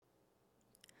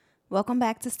Welcome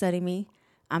back to StudyMe.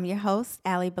 I'm your host,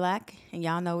 Allie Black, and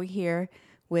y'all know we're here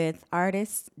with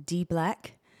artist D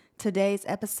Black. Today's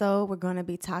episode, we're going to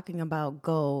be talking about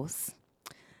goals.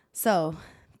 So,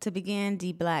 to begin,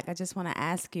 D Black, I just want to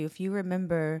ask you if you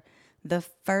remember the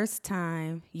first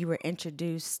time you were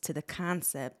introduced to the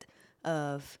concept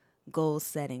of goal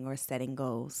setting or setting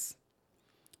goals.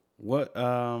 What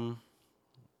I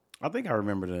think I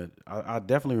remember I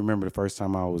definitely remember the first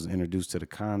time I was introduced to the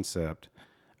concept.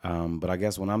 But I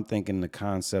guess when I'm thinking the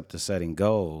concept of setting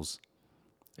goals,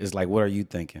 it's like, what are you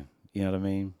thinking? You know what I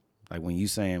mean? Like when you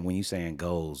saying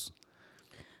goals.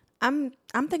 I'm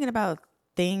thinking about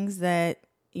things that,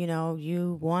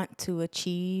 you want to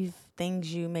achieve,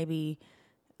 things you maybe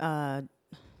uh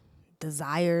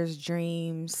desires,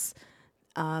 dreams,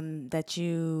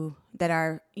 that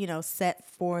are set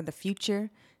for the future.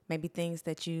 Maybe things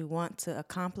that you want to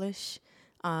accomplish.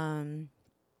 And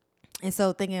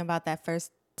so, thinking about that first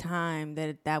time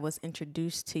that was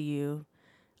introduced to you,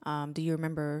 do you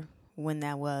remember when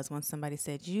that was? When somebody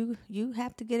said you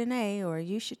have to get an A, or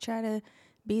you should try to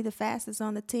be the fastest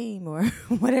on the team, or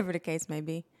whatever the case may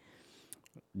be.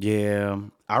 Yeah,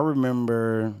 I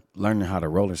remember learning how to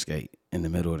roller skate in the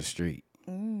middle of the street.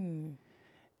 And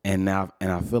I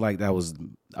feel like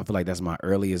that's my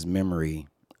earliest memory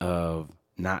of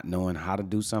not knowing how to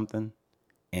do something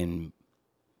and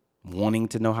wanting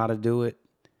to know how to do it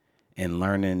and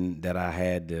learning that I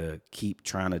had to keep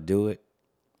trying to do it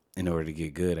in order to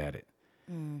get good at it.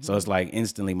 So it's like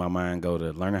instantly my mind go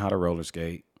to learning how to roller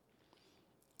skate,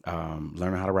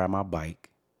 learning how to ride my bike.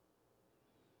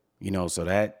 So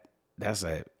that's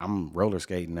I'm roller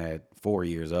skating at 4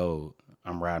 years old.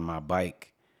 I'm riding my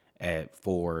bike at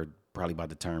 4, probably about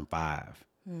to turn 5.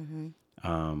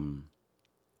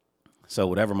 So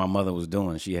whatever my mother was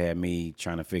doing, she had me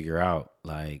trying to figure out,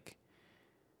 like,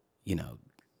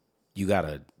 you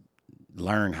gotta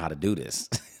learn how to do this.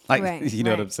 Like, Right, you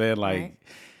know what right, I'm saying? Like, right.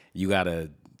 you gotta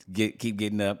keep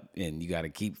getting up, and you gotta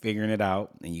keep figuring it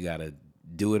out, and you gotta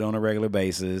do it on a regular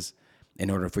basis in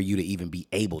order for you to even be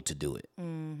able to do it.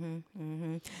 And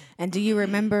do you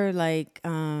remember, like,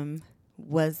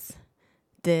 was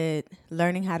did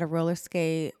learning how to roller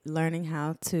skate, learning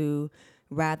how to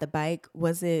ride the bike,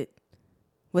 was it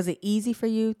easy for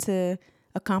you to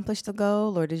accomplish the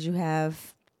goal, or did you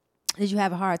have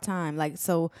a hard time? Like,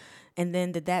 so, and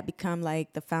then did that become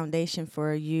like the foundation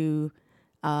for you?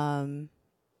 Um,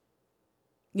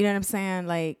 you know what I'm saying?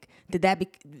 Like,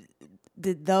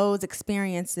 did those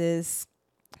experiences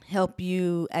help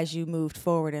you as you moved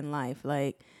forward in life?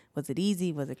 Like, was it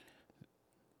easy? Was it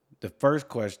The first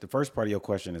part of your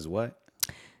question is what?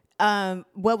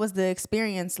 what was the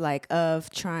experience like of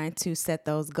trying to set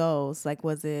those goals? Like,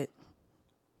 was it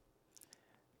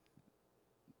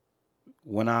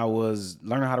When I was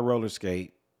learning how to roller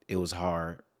skate, it was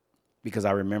hard because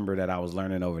I remember that I was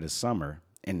learning over the summer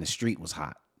and the street was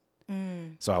hot.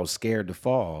 So I was scared to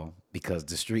fall because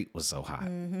the street was so hot.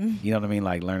 You know what I mean?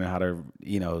 Like learning how to,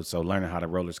 learning how to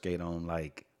roller skate on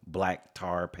like black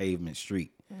tar pavement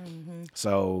street.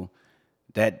 So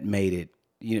that made it,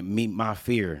 my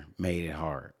fear made it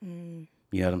hard. You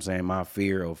know what I'm saying? My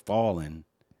fear of falling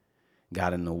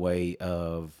got in the way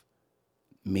of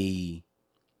me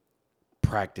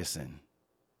practicing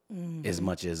as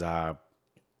much as I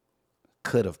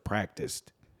could have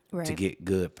practiced to right? get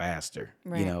good faster,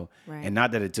 Right, right. and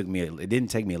not that it didn't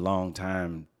take me a long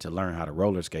time to learn how to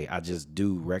roller skate. I just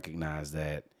do recognize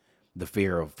that the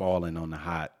fear of falling on the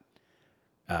hot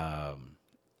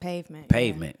Pavement, yeah.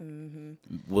 pavement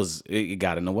it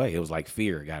got in the way. It was like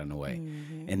fear got in the way.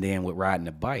 And then with riding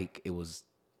the bike, it was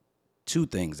two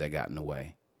things that got in the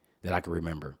way that I could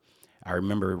remember. I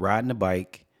remember riding the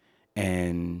bike,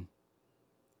 and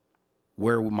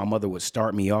where my mother would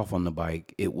start me off on the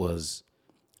bike, it was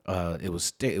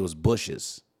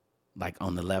bushes, like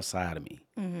on the left side of me,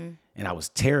 and I was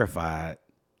terrified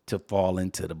to fall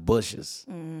into the bushes.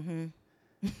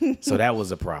 So that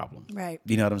was a problem. Right.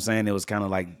 You know what I'm saying? It was kind of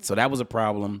like, so that was a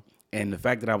problem, and the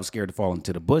fact that I was scared to fall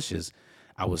into the bushes,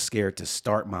 I was scared to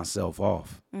start myself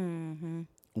off on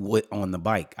the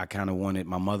bike. I kind of wanted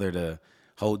my mother to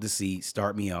hold the seat,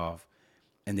 start me off,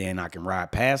 and then I can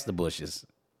ride past the bushes,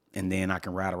 and then I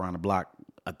can ride around the block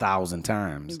 1,000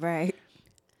 times. Right.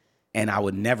 And I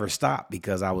would never stop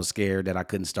because I was scared that I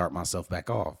couldn't start myself back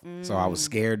off. So I was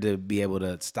scared to be able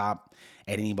to stop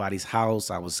at anybody's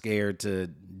house. I was scared to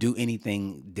do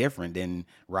anything different than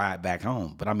ride back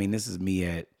home. But I mean, this is me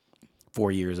at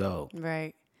 4 years old.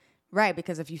 Right. Right,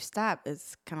 because if you stop,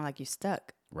 it's kind of like you're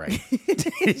stuck. Right.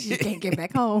 You can't get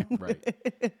back home. Right.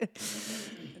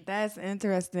 That's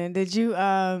interesting. Did you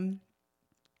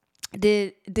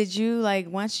Did you like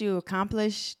once you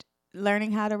accomplished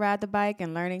learning how to ride the bike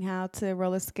and learning how to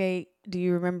roller skate? Do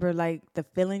you remember like the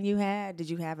feeling you had? Did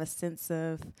you have a sense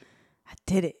of I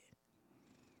did it?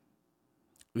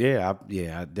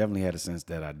 I definitely had a sense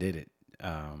that I did it.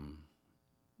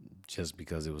 Just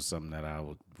because it was something that I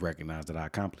would recognize that I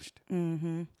accomplished.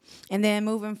 Mm-hmm. And then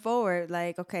moving forward,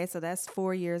 like okay, so that's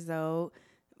 4 years old.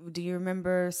 Do you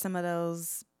remember some of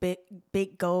those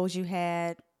big goals you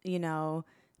had? You know,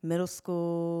 middle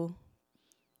school.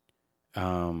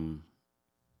 Um,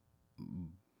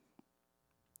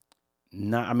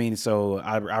 Not, I mean, so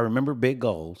I remember big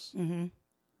goals.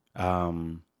 Mm-hmm.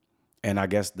 Um, and I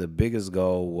guess the biggest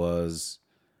goal was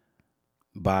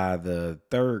by the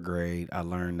third grade, I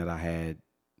learned that I had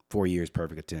 4 years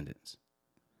perfect attendance.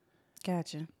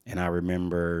 Gotcha. And I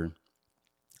remember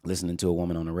listening to a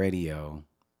woman on the radio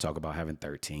talk about having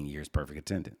 13 years perfect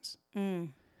attendance. Mm.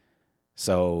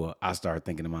 So I started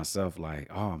thinking to myself, like,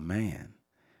 oh man,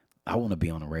 I want to be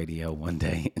on the radio one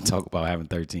day and talk about having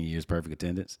 13 years perfect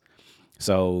attendance.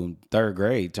 So third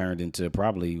grade turned into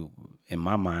probably, in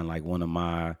my mind, like one of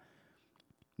my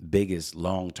biggest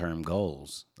long-term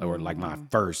goals, or like my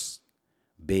first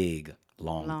big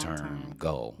Long long-term term.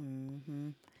 goal. Mm-hmm.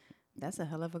 That's a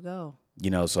hell of a goal.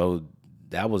 So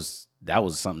that was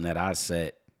something that I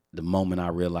set the moment I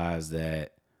realized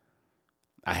that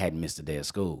I hadn't missed a day of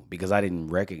school, because I didn't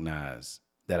recognize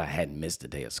that I hadn't missed a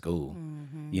day of school.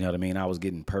 Mm-hmm. You know what I mean? I was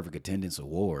getting perfect attendance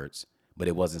awards, but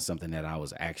it wasn't something that I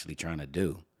was actually trying to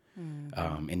do.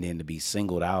 Mm-hmm. And then to be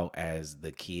singled out as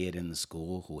the kid in the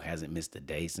school who hasn't missed a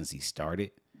day since he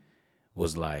started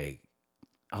was like,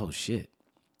 oh shit.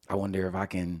 I wonder if I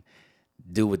can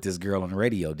do what this girl on the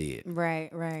radio did. Right,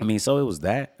 I right. mean, so it was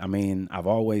that. I mean, I've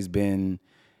always been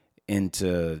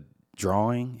into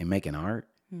drawing and making art.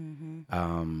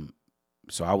 Mm-hmm.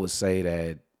 So I would say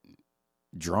that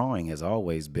drawing has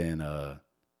always been a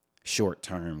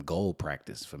short-term goal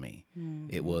practice for me. It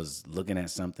Mm-hmm. was looking at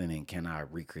something and can I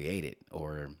recreate it,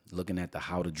 or looking at the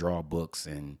how to draw books,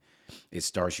 and it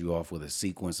starts you off with a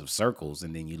sequence of circles,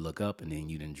 and then you look up and then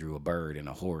you then drew a bird and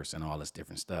a horse and all this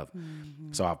different stuff.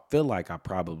 Mm-hmm. So I feel like I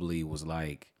probably was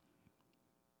like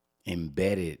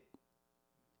embedded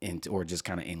into, or just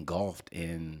kind of engulfed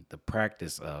in the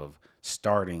practice of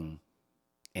starting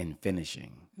and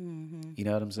finishing. Mm-hmm. You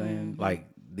know what I'm saying? Mm-hmm. Like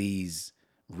these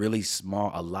really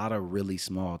small, a lot of really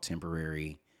small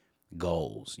temporary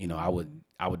goals. I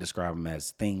would describe them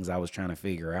as things I was trying to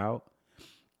figure out.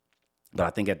 But I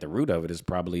think at the root of it is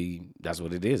probably that's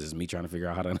what it is. Is me trying to figure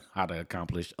out how to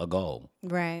accomplish a goal.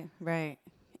 Right, right.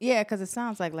 Yeah, because it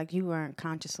sounds like you weren't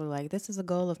consciously like this is a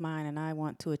goal of mine and I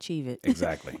want to achieve it.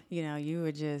 Exactly. You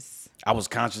were just. I was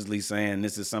consciously saying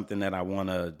this is something that I want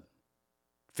to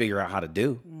figure out how to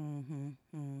do. Mm-hmm.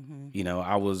 Mm-hmm.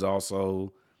 I was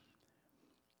also,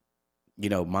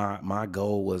 my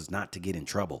goal was not to get in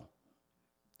trouble.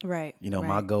 Right, My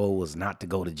right. goal was not to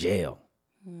go to jail.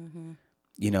 Mm-hmm.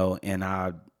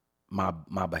 And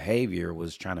my behavior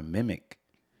was trying to mimic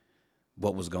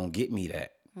what was gonna get me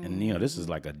that. And this is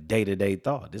like a day-to-day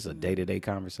thought. This is a day-to-day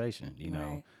conversation.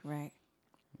 Right, right.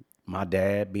 My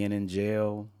dad being in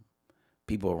jail,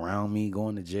 people around me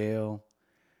going to jail.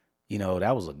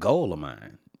 That was a goal of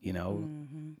mine.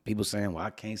 Mm-hmm. People saying, "Well, I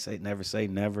can't say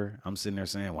never." I'm sitting there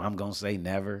saying, "Well, I'm gonna say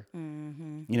never."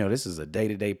 Mm-hmm. This is a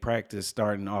day-to-day practice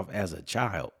starting off as a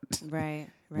child Right,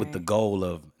 with the right. goal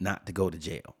of not to go to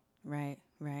jail. Right,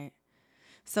 right.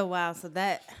 So wow, so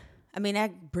that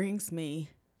brings me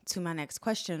to my next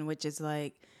question, which is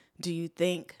like, do you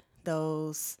think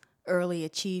those early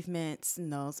achievements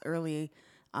and those early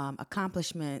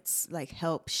accomplishments like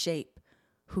help shape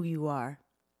who you are?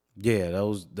 Yeah,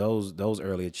 those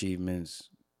early achievements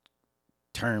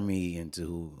turn me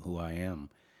into who I am.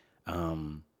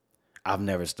 Um, I've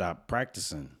never stopped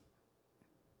practicing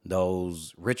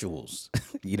those rituals.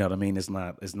 You know what I mean? It's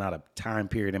not a time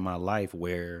period in my life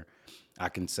where I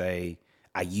can say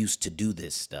I used to do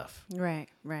this stuff. Right,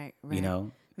 right, You right.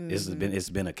 know, it's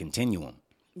been a continuum.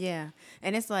 Yeah,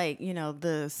 and it's like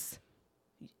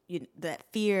that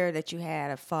fear that you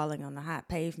had of falling on the hot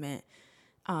pavement.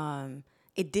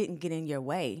 It didn't get in your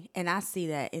way, and I see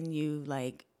that in you,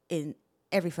 like in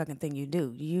every fucking thing you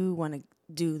do. You want to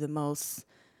do the most,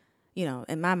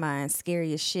 in my mind,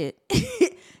 scariest shit.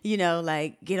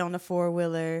 Like get on a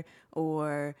four-wheeler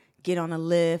or get on a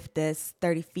lift that's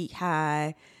 30 feet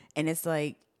high. And it's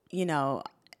like,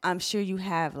 I'm sure you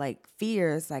have like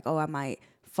fears like, oh, I might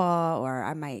fall or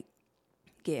I might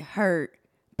get hurt,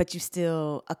 but you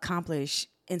still accomplish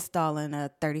installing a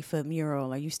 30-foot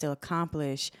mural or you still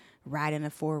accomplish riding a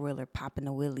four-wheeler, popping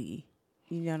a wheelie.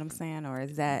 You know what I'm saying? Or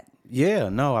is that? Yeah,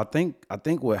 no, I think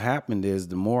what happened is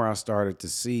the more I started to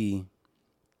see,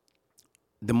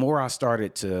 the more I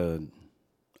started to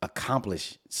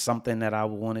accomplish something that I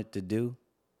wanted to do,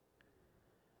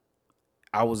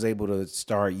 I was able to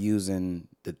start using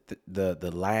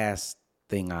the last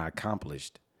thing I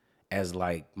accomplished as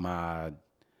like my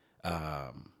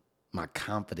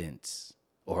confidence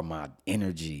or my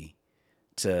energy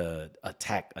to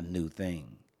attack a new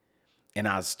thing. And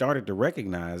I started to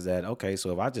recognize that, okay,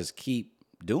 so if I just keep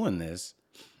doing this,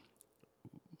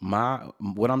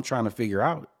 what I'm trying to figure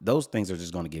out, those things are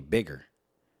just going to get bigger,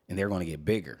 and they're going to get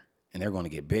bigger, and they're going to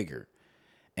get bigger.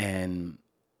 And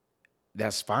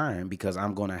that's fine because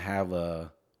I'm going to have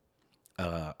a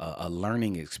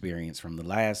learning experience from the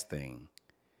last thing,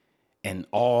 and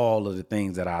all of the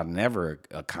things that I never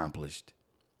accomplished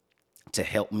to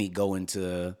help me go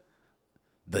into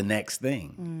the next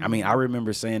thing. I mean, I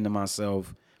remember saying to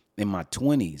myself in my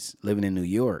 20s, living in New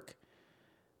York,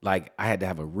 like I had to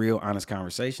have a real honest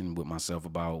conversation with myself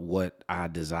about what I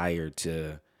desired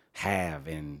to have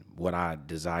and what I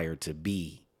desired to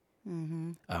be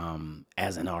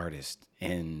as an artist,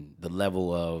 and the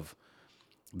level of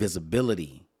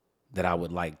visibility that I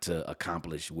would like to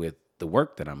accomplish with the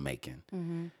work that I'm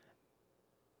making.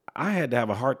 I had to have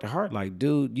a heart to heart, like,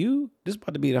 dude, this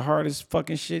about to be the hardest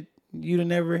fucking shit you'd have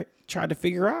never tried to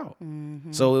figure out.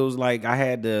 So it was like I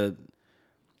had to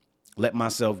let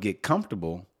myself get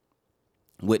comfortable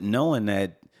with knowing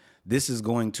that this is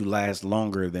going to last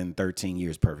longer than 13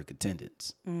 years perfect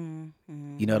attendance. You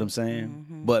know what I'm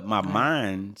saying? But my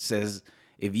mind says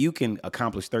if you can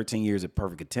accomplish 13 years of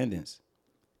perfect attendance,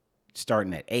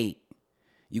 starting at 8,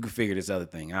 you can figure this other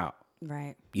thing out.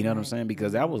 Right. You know what I'm saying?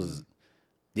 Because that was,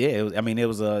 yeah,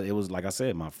 it was like I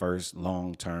said, my first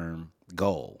long-term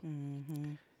goal.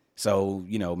 So,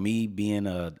 me being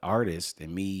an artist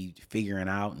and me figuring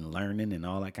out and learning and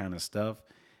all that kind of stuff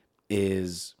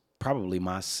is probably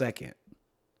my second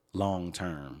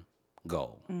long-term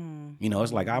goal.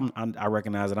 It's like I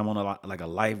recognize that I'm on a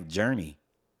life journey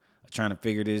trying to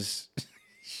figure this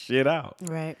shit out.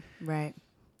 Right.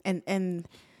 And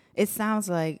it sounds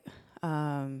like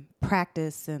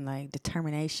practice and like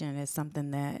determination is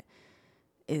something that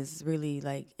is really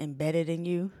like embedded in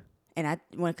you. And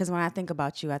because when I think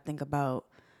about you, I think about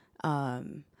not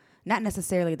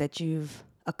necessarily that you've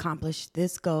accomplished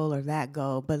this goal or that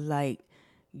goal, but like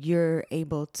you're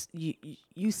able to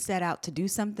you set out to do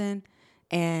something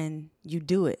and you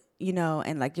do it,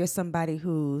 and like you're somebody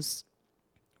who's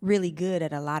really good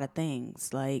at a lot of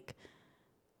things. Like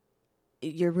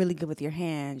you're really good with your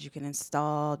hands. You can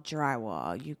install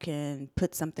drywall. You can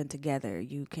put something together.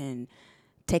 You can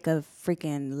take a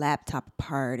freaking laptop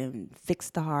apart and fix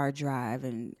the hard drive,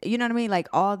 and you know what I mean? Like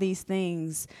all these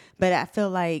things. But I feel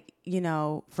like,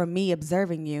 from me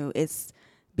observing you, it's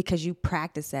because you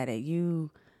practice at it. You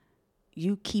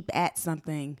keep at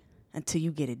something until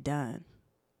you get it done.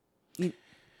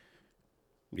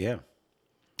 Yeah.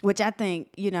 Which I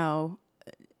think,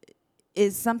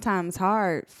 is sometimes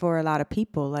hard for a lot of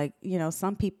people. Like,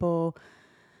 some people,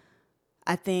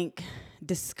 I think, get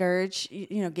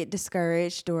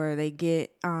discouraged, or they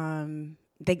get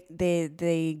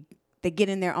they get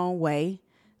in their own way.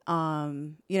 You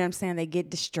know what I'm saying? They get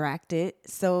distracted.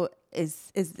 So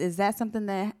is that something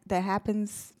that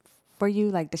happens for you,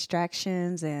 like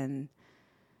distractions? And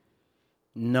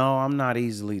No, I'm not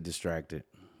easily distracted.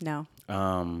 no.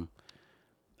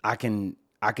 I can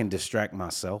distract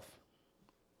myself.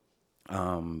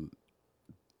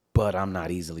 But I'm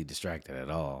not easily distracted at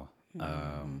all.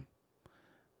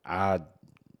 I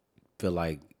feel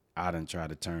like I done try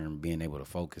to turn being able to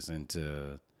focus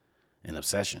into an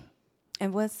obsession.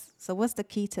 And what's the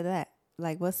key to that?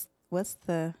 Like what's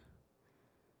the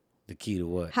key to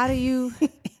what? How do you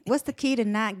what's the key to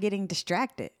not getting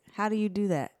distracted? How do you do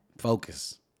that?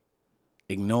 Focus.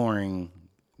 Ignoring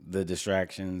the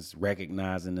distractions,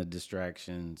 recognizing the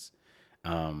distractions.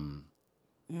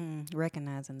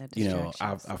 Recognizing the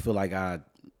distractions. I feel like I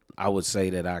would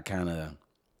say that I try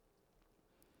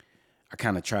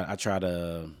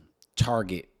to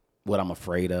target what I'm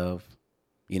afraid of.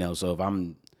 So if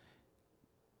I'm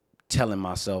telling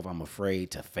myself I'm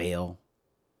afraid to fail,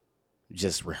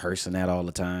 just rehearsing that all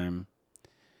the time,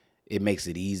 it makes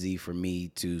it easy for me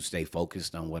to stay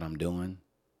focused on what I'm doing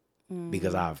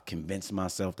because I've convinced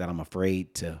myself that I'm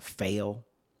afraid to fail,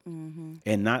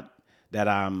 and not that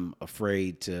I'm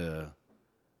afraid to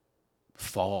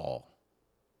fall,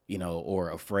 or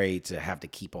afraid to have to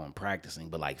keep on practicing,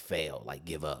 but like fail, like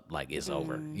give up, like it's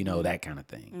over, that kind of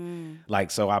thing.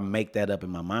 Like, so I make that up in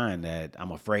my mind that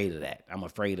I'm afraid of that. I'm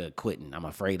afraid of quitting. I'm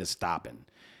afraid of stopping.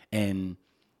 And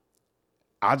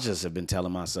I just have been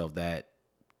telling myself that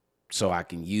so I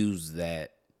can use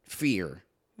that fear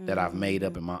that I've made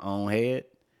up in my own head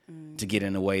to get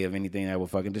in the way of anything that will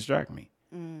fucking distract me.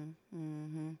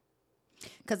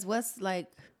 Because what's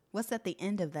at the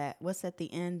end of that? What's at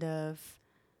the end of,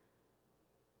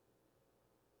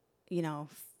 you know,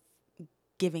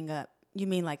 giving up? You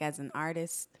mean like as an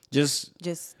artist? Just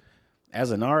Just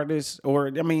as an artist, or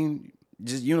I mean,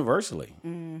 just universally.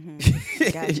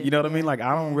 gotcha. You know what I mean? Yeah, Like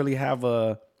I don't really have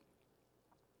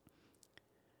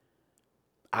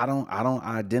I don't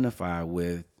identify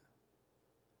with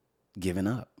giving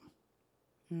up.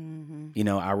 You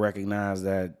know, I recognize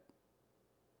that,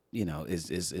 you know,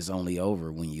 it's only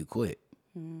over when you quit.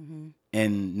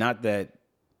 And not that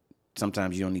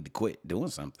sometimes you don't need to quit doing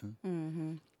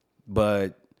something,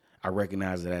 but I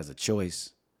recognize it as a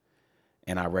choice.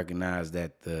 And I recognize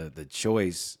that the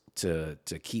choice to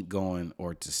keep going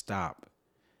or to stop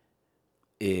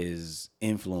is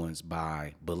influenced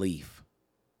by belief.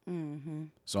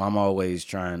 So I'm always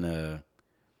trying to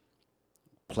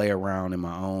play around in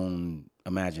my own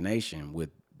imagination with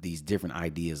these different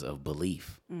ideas of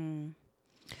belief.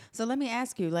 So let me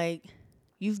ask you, like,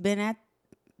 you've been at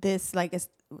this, like, it's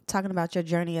talking about your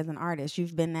journey as an artist.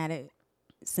 You've been at it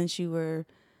since you were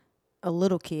a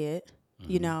little kid,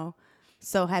 you know.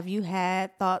 So have you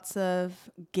had thoughts of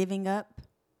giving up?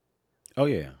 Oh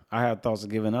yeah, I have thoughts of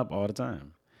giving up all the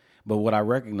time. But what I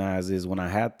recognize is when I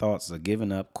had thoughts of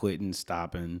giving up, quitting,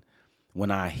 stopping, when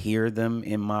I hear them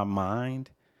in my mind,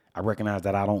 I recognize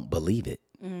that I don't believe it.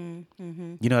 You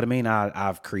know what I mean?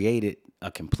 I've created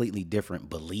a completely different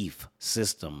belief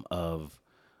system of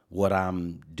what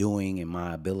I'm doing and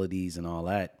my abilities and all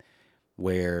that,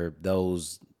 where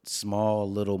those small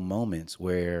little moments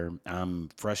where I'm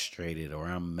frustrated or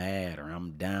I'm mad or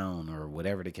I'm down or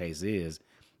whatever the case is,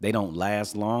 they don't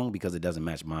last long because it doesn't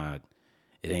match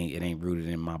it ain't rooted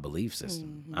in my belief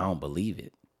system. I don't believe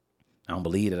it. I don't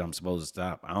believe that I'm supposed to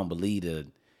stop. I don't believe the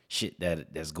shit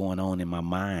that's going on in my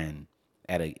mind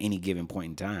at any given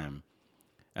point in time.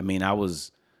 I mean, I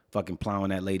was fucking plowing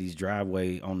that lady's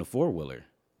driveway on the 4-wheeler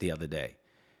the other day.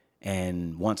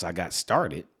 And once I got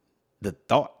started, the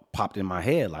thought popped in my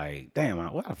head like, damn,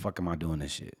 why the fuck am I doing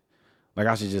this shit? Like,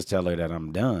 I should just tell her that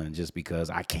I'm done just because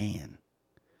I can.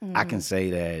 I can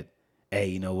say that, hey,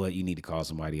 you know what? You need to call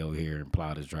somebody over here and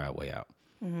plow this driveway out.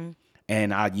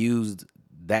 And I used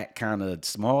that kind of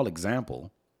small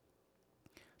example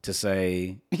to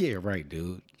say, yeah, right,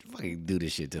 dude. Fucking do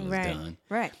this shit till it's done.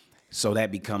 Right. So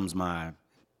that becomes my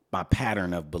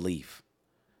pattern of belief,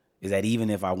 is that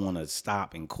even if I want to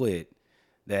stop and quit,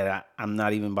 that I'm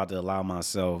not even about to allow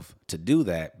myself to do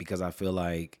that, because I feel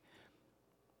like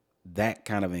that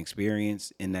kind of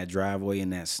experience in that driveway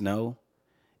in that snow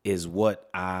is what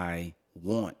I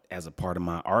want as a part of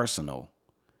my arsenal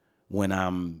when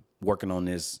I'm working on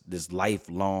this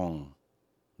lifelong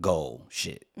goal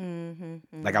shit.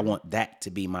 Like, I want that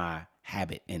to be my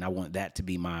habit, and I want that to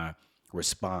be my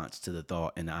response to the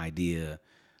thought and the idea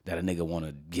that a nigga want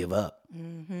to give up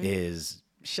is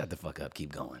shut the fuck up,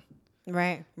 keep going.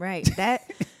 Right.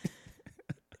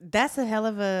 That's a hell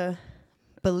of a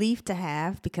belief to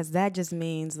have, because that just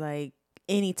means, like,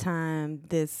 anytime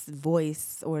this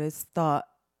voice or this thought,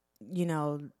 you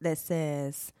know, that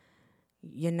says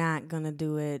you're not gonna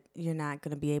do it, you're not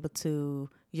gonna be able to,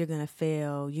 you're gonna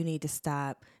fail, you need to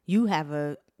stop, you have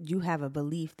a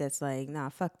belief that's like, nah,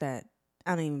 fuck that,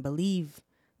 I don't even believe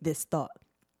this thought.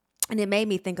 And it made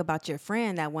me think about your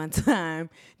friend that one time.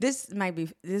 This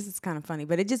is kind of funny,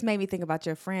 but it just made me think about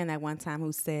your friend that one time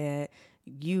who said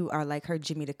you are like her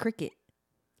Jimmy the Cricket.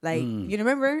 Like, you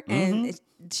remember? And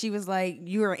she was like,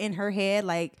 you are in her head.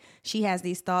 Like, she has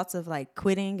these thoughts of like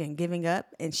quitting and giving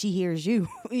up, and she hears you.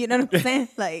 You know what I'm saying?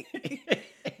 Like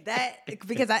that,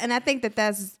 because I think that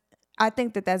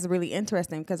that's really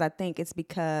interesting, because I think it's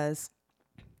because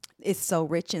it's so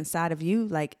rich inside of you.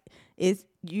 Like, it's,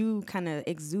 you kind of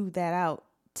exude that out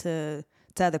to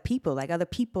other people. Like, other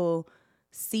people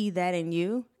see that in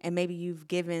you, and maybe you've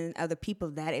given other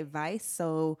people that advice.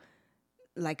 So,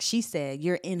 like she said,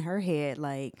 you're in her head,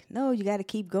 like, no, you got to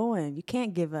keep going. You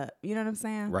can't give up. You know what I'm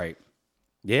saying? Right.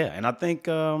 Yeah. And I think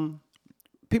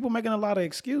people making a lot of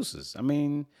excuses. I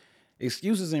mean,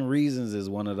 excuses and reasons is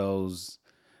one of those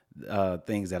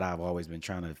things that I've always been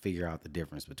trying to figure out the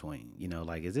difference between. You know,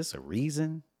 like, is this a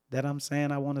reason that I'm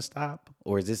saying I want to stop,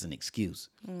 or is this an excuse?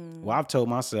 Well, I've told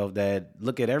myself that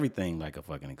look at everything like a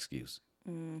fucking excuse,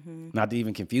 not to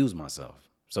even confuse myself.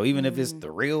 So even if it's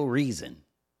the real reason,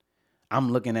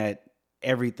 I'm looking at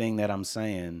everything that I'm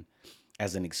saying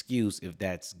as an excuse if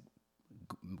that's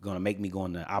going to make me go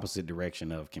in the opposite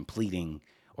direction of completing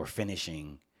or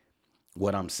finishing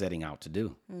what I'm setting out to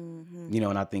do. You know,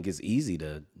 and I think it's easy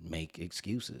to make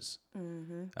excuses.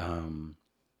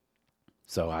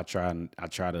 So I try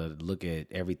to look at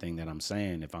everything that I'm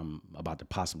saying. If I'm about to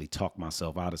possibly talk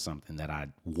myself out of something that I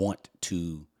want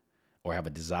to or have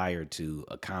a desire to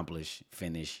accomplish,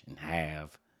 finish, and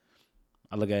have,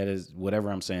 I look at it as whatever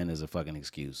I'm saying is a fucking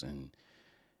excuse, and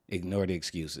ignore the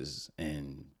excuses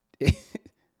and,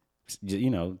 you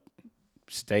know,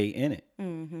 stay in it.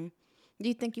 Do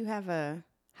you think you have a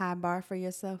high bar for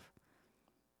yourself?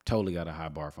 Totally got a high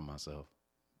bar for myself.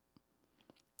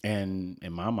 And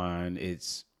in my mind,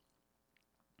 it's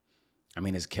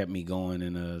kept me going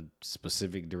in a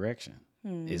specific direction.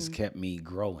 It's kept me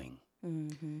growing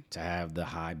to have the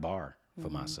high bar for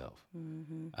myself.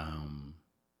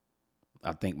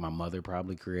 I think my mother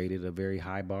probably created a very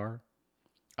high bar.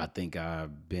 I think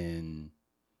I've been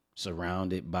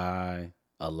surrounded by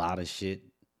a lot of shit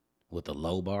with a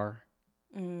low bar,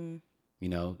 you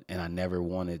know, and I never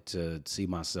wanted to see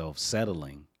myself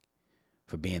settling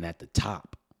for being at the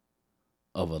top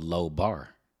of a low bar.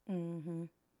 You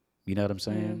know what I'm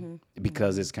saying?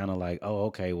 Because it's kind of like, oh,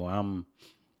 okay, well,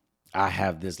 I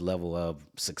have this level of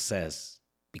success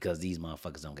because these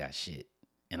motherfuckers don't got shit,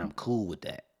 and I'm cool with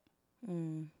that.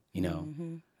 You know,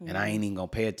 and I ain't even gonna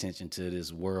pay attention to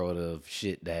this world of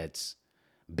shit that's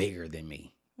bigger than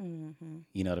me.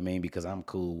 You know what I mean? Because I'm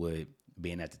cool with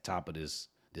being at the top of this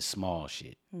small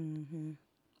shit.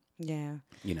 Yeah.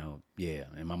 You know, yeah.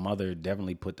 And my mother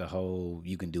definitely put the whole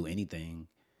you can do anything.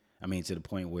 I mean, to the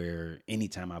point where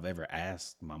anytime I've ever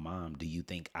asked my mom, do you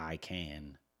think I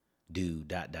can do ...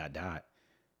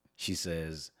 She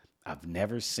says, I've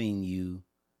never seen you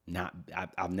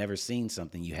I've never seen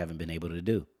something you haven't been able to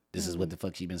do. This is what the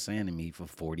fuck she's been saying to me for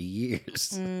 40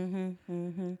 years.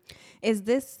 Is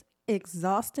this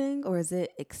exhausting or is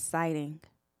it exciting?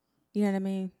 You know what I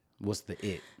mean? What's the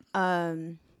it?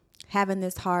 Having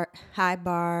this high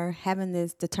bar, having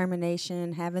this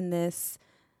determination, having this,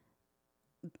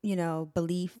 you know,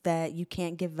 belief that you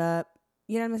can't give up.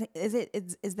 You know what I'm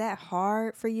saying? Is that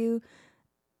hard for you?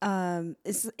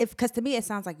 Because to me it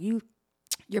sounds like you're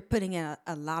putting in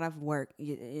a lot of work.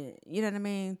 You know what I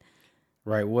mean?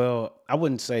 Right. Well, I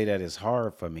wouldn't say that it's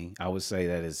hard for me. I would say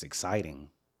that it's exciting.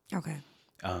 Okay.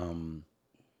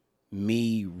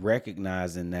 Me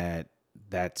recognizing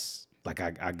that's like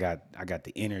I got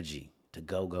the energy to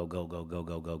go.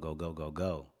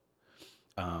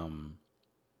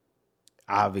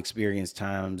 I've experienced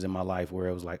times in my life where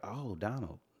it was like, oh,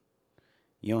 Donald,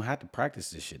 you don't have to practice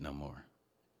this shit no more.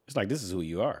 It's like, this is who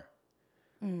you are.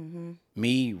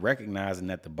 Me recognizing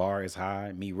that the bar is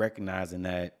high, me recognizing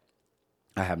that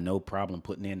I have no problem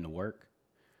putting in the work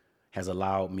has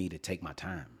allowed me to take my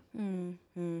time.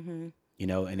 You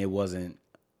know, and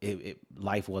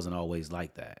life wasn't always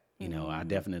like that. You know, I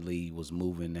definitely was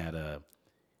moving at a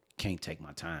can't take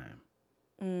my time.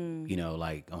 You know,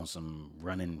 like on some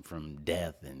running from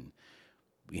death, and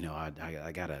you know,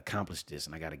 I gotta accomplish this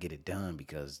and I gotta get it done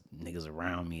because niggas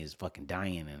around me is fucking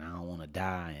dying and I don't want to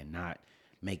die and not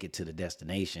make it to the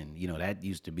destination. You know, that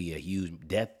used to be a huge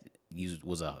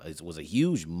was a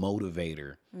huge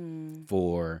motivator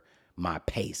for my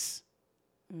pace.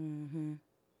 And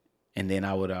then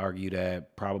I would argue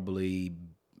that probably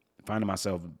finding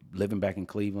myself living back in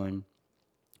Cleveland,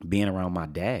 being around my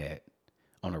dad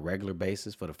on a regular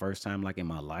basis for the first time like in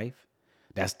my life,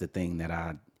 that's the thing that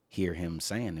I hear him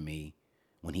saying to me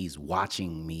when he's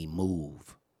watching me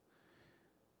move.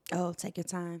 Oh, take your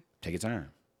time. Take your time.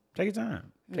 Take your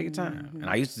time. Take your time. And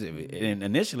I used to, and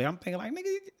initially I'm thinking like,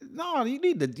 nigga, no, you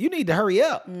need to hurry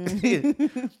up.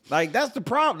 Like that's the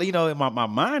problem. You know, my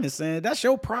mind is saying that's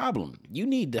your problem. You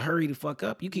need to hurry the fuck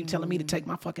up. You keep telling me to take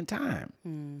my fucking time.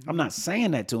 I'm not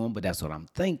saying that to him, but that's what I'm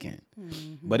thinking.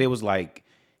 But it was like,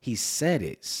 he said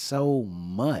it so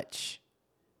much.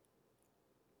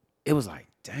 It was like,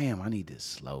 damn, I need to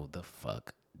slow the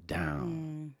fuck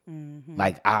down.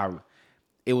 Like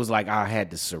it was like I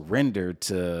had to surrender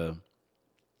to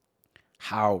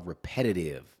how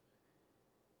repetitive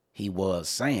he was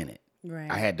saying it. Right.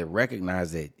 I had to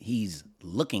recognize that he's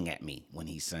looking at me when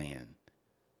he's saying,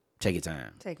 take your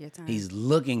time. Take your time. He's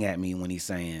looking at me when he's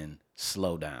saying,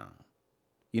 slow down.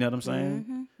 You know what I'm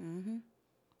saying?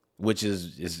 Which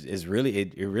is really,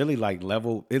 it really like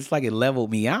it's like it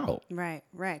leveled me out. Right.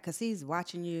 Because he's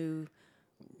watching you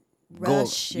Go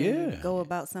rush and go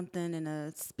about something in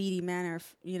a speedy manner,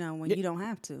 you know, when you don't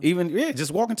have to. Even,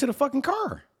 just walking to the fucking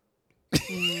car.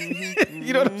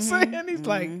 You know what I'm saying? He's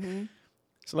like,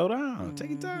 slow down,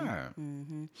 take your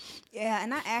time. Yeah,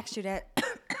 and I asked you that,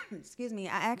 excuse me,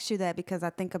 I asked you that because I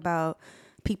think about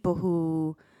people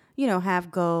who, you know, have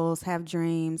goals, have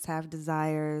dreams, have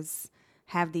desires,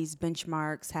 have these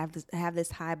benchmarks, have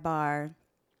this high bar,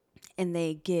 and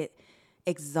they get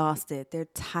exhausted. They're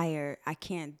tired. I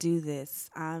can't do this.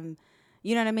 You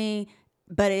know what I mean?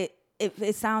 But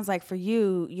it sounds like for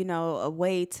you, you know, a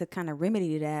way to kind of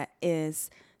remedy that is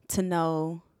to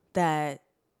know that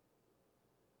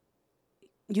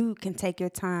you can take your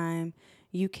time.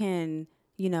 You can,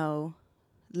 you know,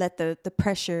 let the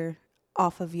pressure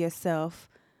off of yourself,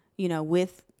 you know,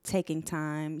 with taking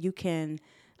time. You can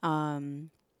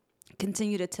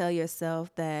continue to tell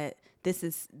yourself that this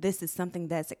is something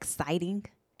that's exciting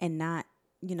and not,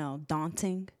 you know,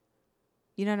 daunting.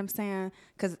 You know what I'm saying?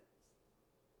 Because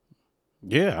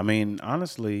Yeah, I mean,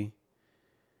 honestly,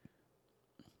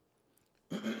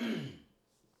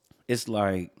 it's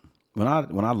like when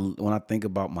I think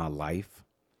about my life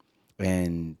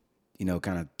and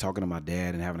kind of talking to my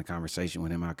dad and having a conversation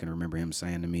with him, I can remember him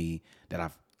saying to me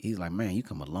that he's like, man, you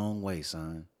come a long way,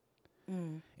 son.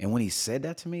 And when he said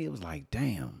that to me, it was like,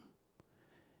 damn,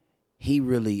 he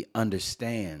really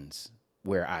understands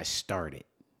where I started.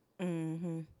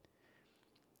 To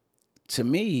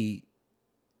me,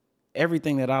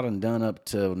 everything that I done up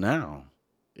till now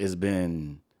has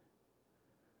been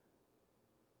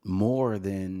more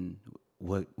than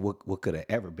what could have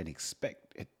ever been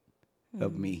expected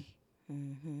of me.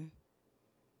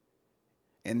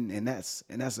 And that's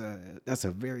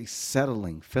a very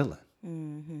settling feeling.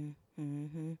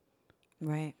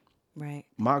 right, right.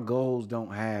 My goals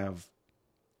don't have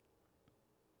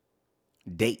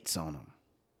dates on them.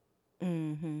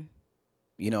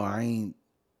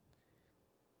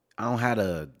 I don't have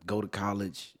to go to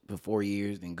college for 4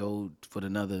 years, then go for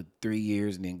another 3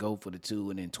 years, and then go for the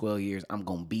 2, and then 12 years. I'm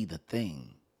gonna be the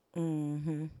thing.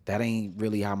 That ain't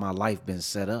really how my life been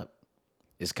set up.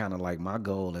 It's kind of like my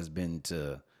goal has been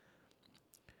to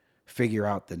figure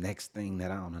out the next thing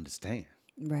that I don't understand.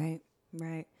 Right,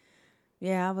 right.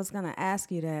 Yeah, I was gonna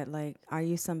ask you that. Like, are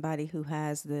you somebody who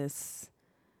has these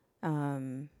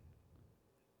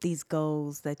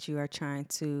goals that you are trying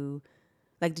to,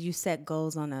 like, do you set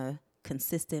goals on a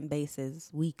consistent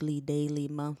basis, weekly, daily,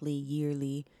 monthly,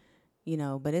 yearly? You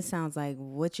know, but it sounds like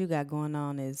what you got going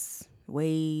on is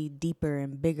way deeper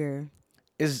and bigger.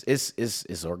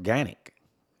 It's organic.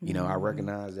 I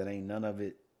recognize that ain't none of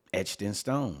it etched in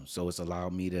stone. So it's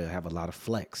allowed me to have a lot of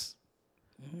flex.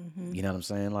 You know what I'm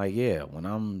saying? Like, yeah, when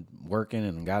I'm working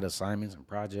and got assignments and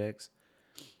projects,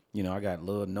 I got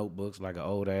little notebooks like an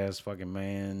old ass fucking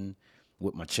man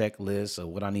with my checklist of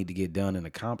what I need to get done and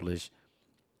accomplish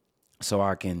so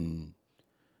I can,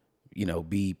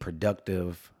 be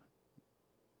productive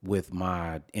with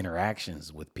my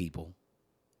interactions with people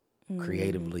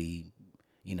creatively,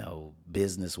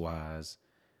 business wise.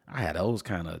 I had those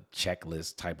kind of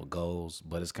checklist type of goals,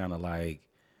 but it's kind of like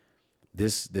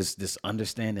this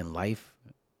understanding life,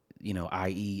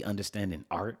 i.e. understanding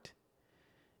art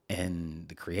and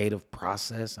the creative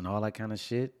process and all that kind of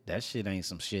shit. That shit ain't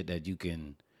some shit that you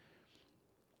can't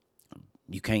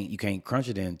crunch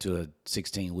it into a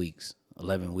 16 weeks,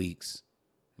 11 weeks,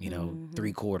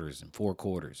 3 quarters and 4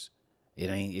 quarters. It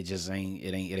ain't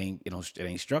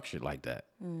structured like that.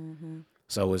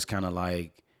 So it's kind of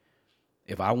like,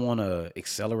 if I want to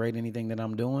accelerate anything that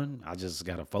I'm doing, I just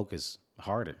got to focus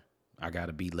harder. I got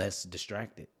to be less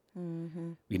distracted,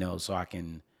 so I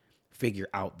can figure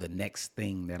out the next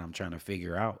thing that I'm trying to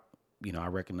figure out. I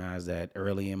recognize that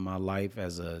early in my life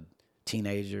as a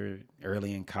teenager,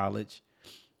 early in college,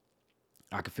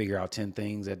 I could figure out 10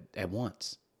 things at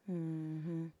once.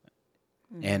 And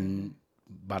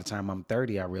by the time I'm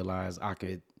 30, I realized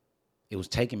it was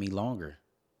taking me longer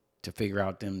to figure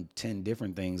out them 10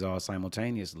 different things all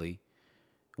simultaneously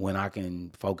when I can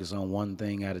focus on one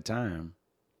thing at a time.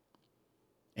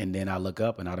 And then I look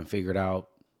up and I done figured out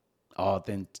all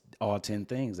 10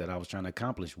 things that I was trying to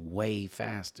accomplish way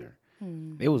faster.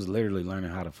 It was literally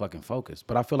learning how to fucking focus.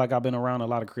 But I feel like I've been around a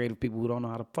lot of creative people who don't know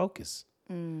how to focus.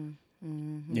 You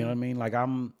know what I mean? Like,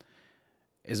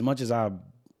 as much as I've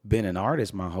been an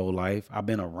artist my whole life, I've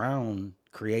been around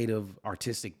creative,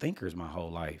 artistic thinkers my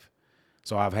whole life.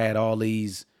 So I've had all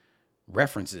these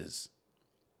references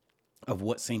of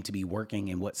what seemed to be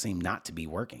working and what seemed not to be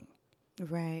working.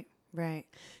 Right, right.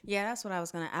 Yeah, that's what I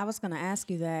was gonna ask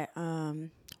you that.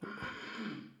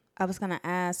 I was gonna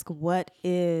ask, what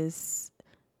do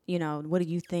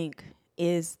you think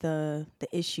is the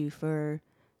issue for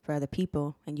other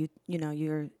people? And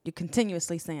you're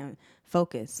continuously saying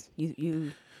focus.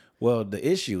 Well, the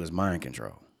issue is mind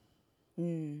control.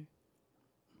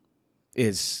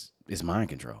 It's mind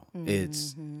control.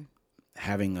 It's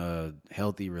having a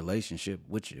healthy relationship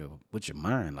with your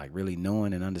mind, like really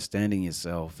knowing and understanding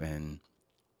yourself and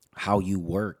how you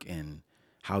work and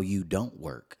how you don't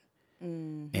work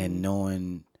and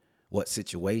knowing what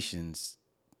situations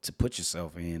to put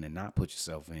yourself in and not put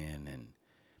yourself in. And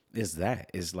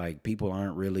it's like people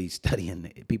aren't really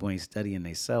people ain't studying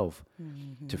themselves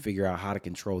to figure out how to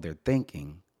control their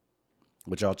thinking,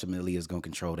 which ultimately is going to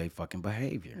control their fucking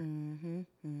behavior. You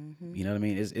know what I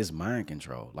mean? It's mind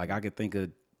control. Like I could think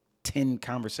of 10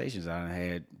 conversations I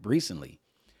had recently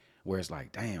where it's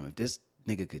like, damn, if this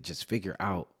nigga could just figure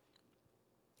out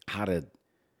how to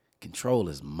control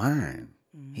his mind,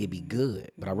 he'd be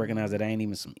good. But I recognize that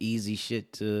ain't some easy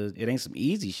shit to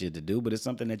do, but it's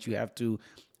something that you have to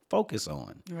focus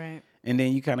on. Right. And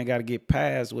then you kind of got to get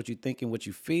past what you think and what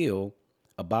you feel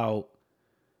about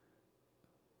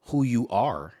who you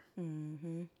are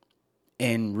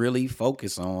and really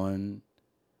focus on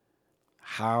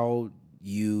how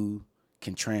you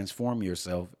can transform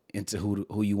yourself into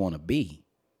who you want to be.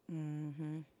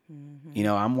 You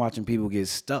know, I'm watching people get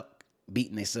stuck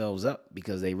beating themselves up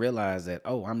because they realize that,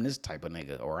 oh, I'm this type of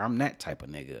nigga, or I'm that type of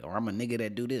nigga, or I'm a nigga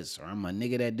that do this, or I'm a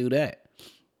nigga that do that.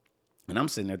 And I'm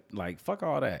sitting there like, fuck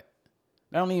all that.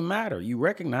 That don't even matter. You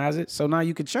recognize it, so now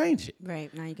you can change it.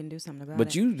 Right. Now you can do something about it.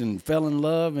 But you done fell in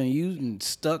love and you done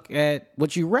stuck at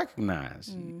what you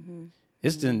recognize.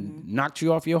 It's done knocked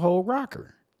you off your whole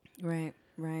rocker. Right.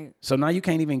 Right. So now you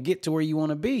can't even get to where you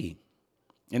want to be.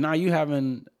 And now you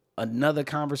having another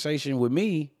conversation with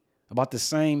me about the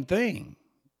same thing.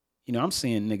 You know, I'm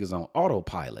seeing niggas on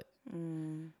autopilot,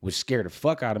 which scared the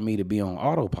fuck out of me to be on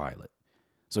autopilot.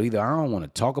 So either I don't want to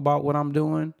talk about what I'm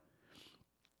doing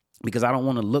because I don't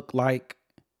want to look like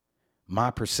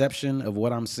my perception of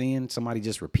what I'm seeing, somebody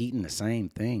just repeating the same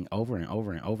thing over and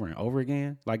over and over and over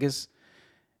again. Like it's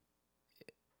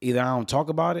either I don't talk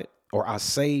about it or I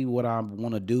say what I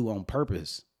want to do on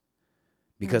purpose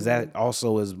because that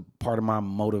also is part of my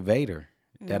motivator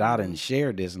that I done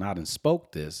shared this and I done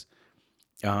spoke this.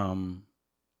 And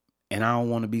I don't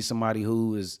want to be somebody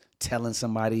who is telling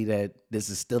somebody that this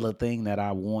is still a thing that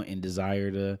I want and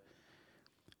desire to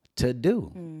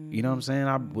do. You know what I'm saying?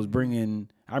 I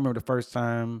remember the first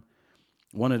time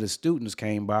one of the students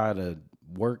came by to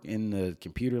work in the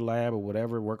computer lab or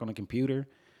whatever, work on the computer.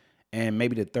 And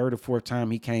maybe the third or fourth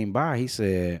time he came by, he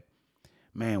said,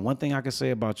 man, one thing I can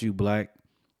say about you, Black,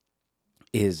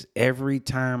 is every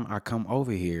time I come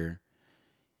over here,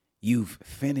 you've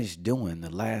finished doing the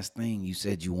last thing you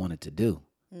said you wanted to do.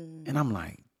 And I'm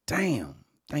like, damn,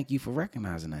 thank you for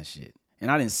recognizing that shit. And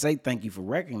I didn't say thank you for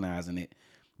recognizing it,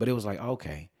 but it was like,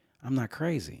 okay, I'm not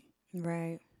crazy.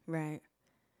 Right. Right.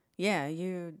 Yeah,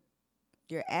 you're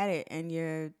at it, and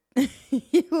you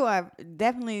are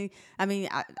definitely. I mean,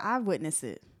 I witness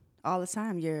it all the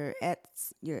time. You're at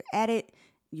it.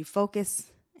 You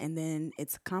focus, and then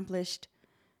it's accomplished,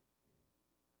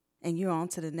 and you're on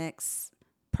to the next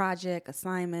project,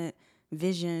 assignment,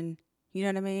 vision. You know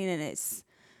what I mean? And it's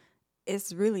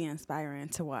really inspiring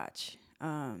to watch. But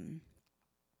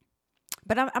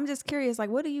I'm just curious, like,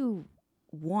 what do you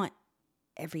want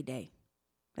every day?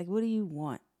 Like, what do you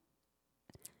want?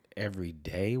 Every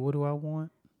day, what do I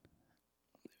want?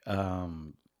 I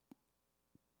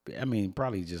mean,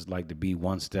 probably just like to be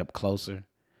one step closer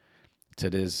to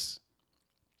this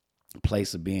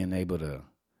place of being able to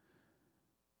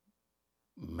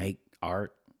make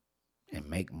art and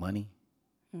make money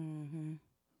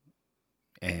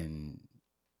and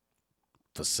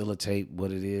facilitate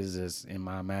what it is that's in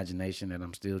my imagination that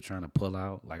I'm still trying to pull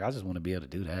out. Like, I just want to be able to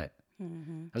do that. I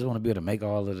just want to be able to make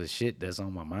all of the shit that's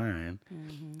on my mind,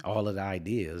 all of the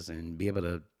ideas, and be able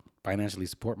to financially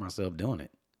support myself doing it.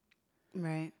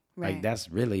 Right. Like, that's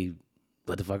really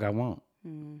what the fuck I want.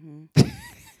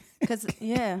 Because,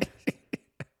 yeah.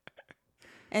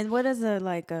 And what is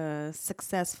a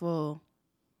successful,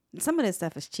 some of this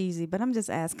stuff is cheesy, but I'm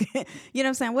just asking, you know what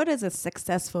I'm saying? What does a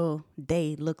successful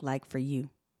day look like for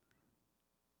you?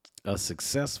 A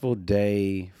successful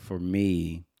day for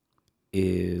me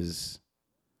is,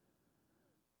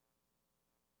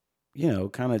 you know,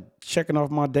 kind of checking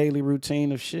off my daily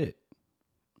routine of shit,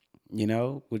 you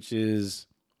know, which is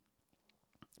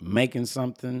making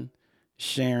something,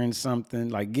 sharing something,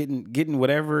 like getting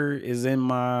whatever is in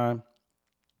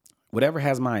whatever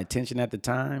has my attention at the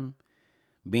time,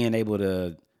 being able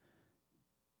to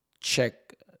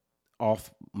check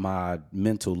off my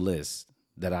mental list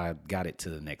that I got it to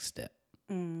the next step,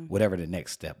 whatever the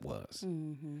next step was,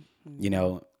 you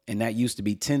know, and that used to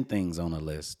be 10 things on a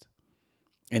list.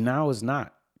 And now it's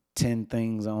not 10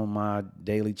 things on my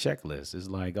daily checklist. It's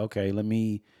like, okay, let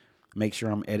me make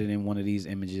sure I'm editing one of these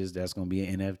images that's going to be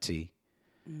an NFT.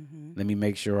 Let me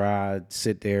make sure I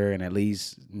sit there and at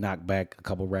least knock back a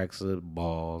couple racks of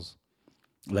balls.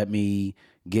 Let me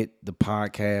get the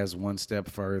podcast one step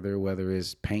further, whether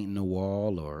it's painting the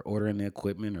wall or ordering the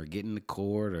equipment or getting the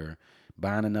cord or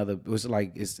buying another. It's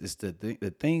like it's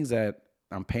the things that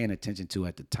I'm paying attention to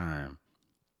at the time.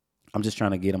 I'm just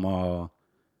trying to get them all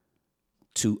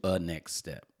to a next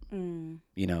step.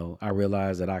 You know, I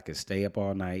realized that I could stay up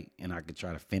all night and I could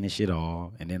try to finish it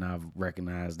all. And then I've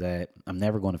recognized that I'm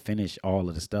never going to finish all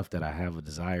of the stuff that I have a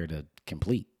desire to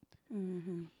complete.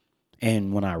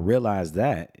 And when I realize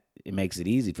that, it makes it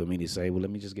easy for me to say, well, let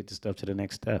me just get this stuff to the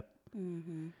next step.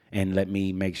 And let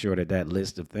me make sure that that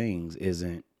list of things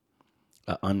isn't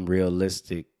an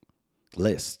unrealistic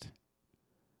list.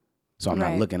 So I'm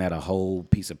not looking at a whole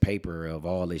piece of paper of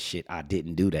all this shit I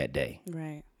didn't do that day.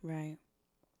 Right, right.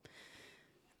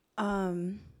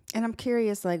 And I'm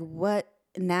curious, like, what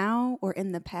now or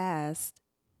in the past,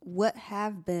 what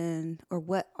have been or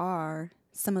what are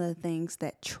some of the things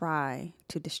that try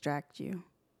to distract you?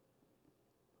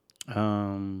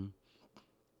 What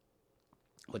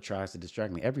tries to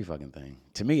distract me? Every fucking thing.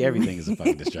 To me, everything is a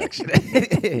fucking distraction.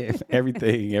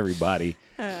 Everything, everybody.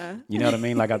 You know what I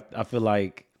mean? Like, I feel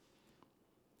like,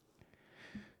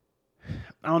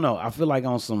 I don't know. I feel like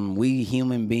on some, we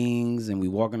human beings and we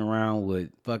walking around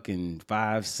with fucking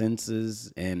 5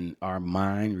 senses and our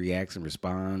mind reacts and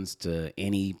responds to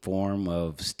any form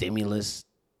of stimulus.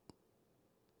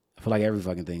 I feel like every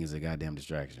fucking thing is a goddamn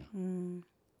distraction.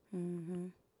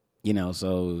 You know,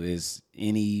 so it's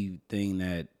anything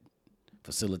that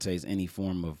facilitates any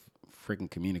form of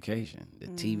freaking communication. The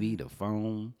TV, the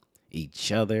phone,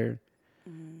 each other.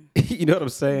 You know what I'm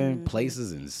saying?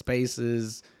 Places and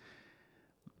spaces.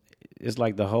 It's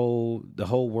like the whole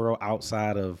world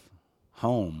outside of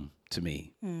home to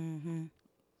me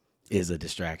is a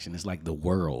distraction. It's like the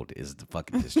world is the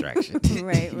fucking distraction.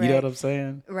 Right. You know what I'm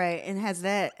saying? Right. And has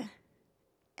that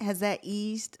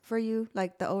eased for you?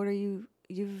 Like the older you've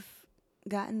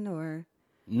gotten, or?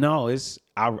 No,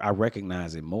 I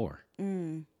recognize it more.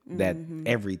 That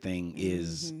everything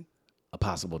is a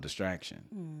possible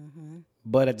distraction.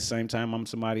 But at the same time, I'm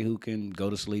somebody who can go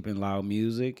to sleep in loud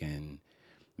music and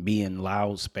be in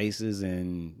loud spaces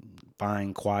and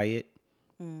find quiet.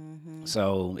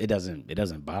 So it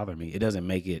doesn't bother me. It doesn't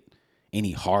make it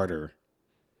any harder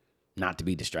not to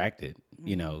be distracted.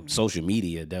 You know, social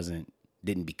media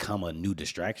didn't become a new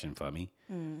distraction for me.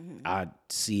 I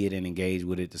see it and engage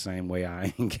with it the same way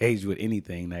I engage with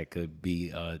anything that could be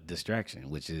a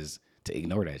distraction, which is to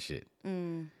ignore that shit.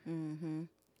 And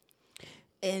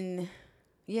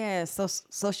yeah,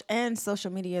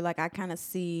 social media, like I kind of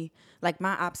see, like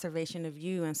my observation of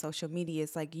you and social media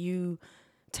is like you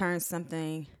turn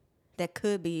something that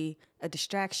could be a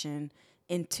distraction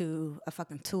into a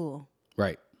fucking tool.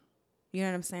 Right. You know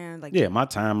what I'm saying? Like, yeah, my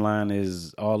timeline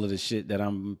is all of the shit that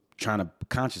I'm trying to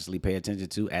consciously pay attention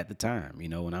to at the time. You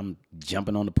know, when I'm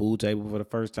jumping on the pool table for the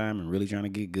first time and really trying to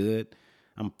get good,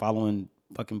 I'm following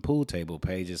fucking pool table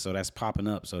pages. So that's popping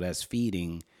up. So that's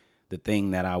feeding the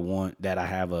thing that I want, that I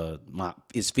have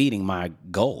it's feeding my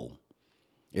goal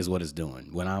is what it's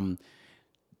doing. When I'm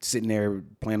sitting there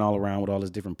playing all around with all this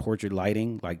different portrait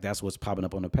lighting, like that's what's popping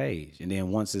up on the page. And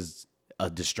then once it's a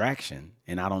distraction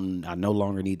and I no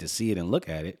longer need to see it and look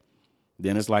at it,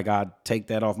 then it's like I take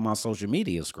that off my social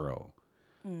media scroll.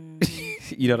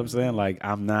 You know what I'm saying? Like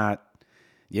I'm not,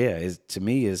 to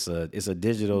me it's a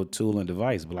digital tool and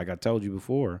device. But like I told you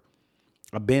before,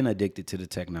 I've been addicted to the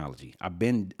technology. I've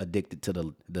been addicted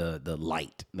to the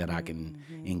light that I can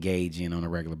engage in on a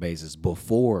regular basis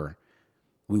before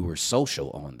we were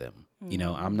social on them. You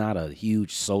know, I'm not a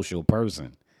huge social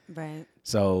person. right.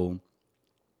 So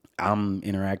I'm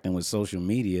interacting with social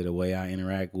media the way I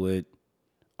interact with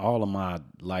all of my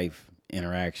life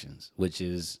interactions, which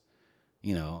is,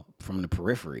 you know, from the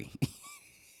periphery.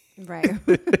 Right.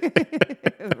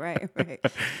 right.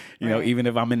 You know, even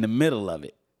if I'm in the middle of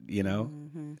it, you know,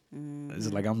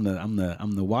 it's like I'm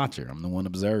the watcher. I'm the one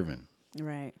observing.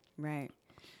 Right.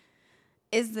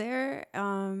 Is there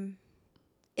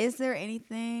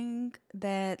anything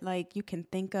that like you can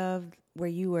think of where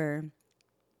you were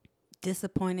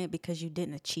disappointed because you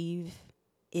didn't achieve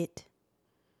it?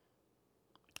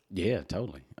 Yeah,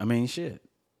 totally. I mean, shit.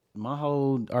 My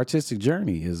whole artistic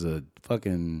journey is a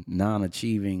fucking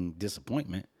non-achieving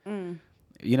disappointment.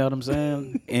 You know what I'm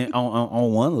saying? And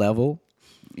on one level,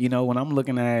 you know, when I'm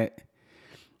looking at,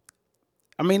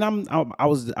 I mean, I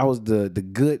was the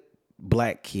good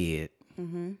black kid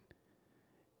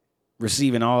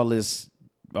receiving all these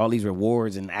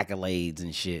rewards and accolades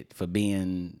and shit for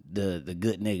being the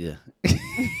good nigga.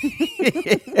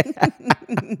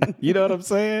 You know what I'm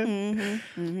saying?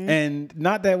 And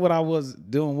not that what I was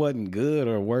doing wasn't good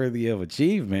or worthy of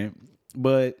achievement.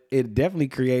 But it definitely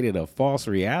created a false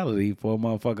reality for a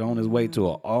motherfucker on his way to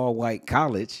an all-white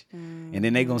college. And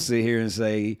then they gonna sit here and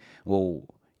say, well,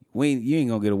 you ain't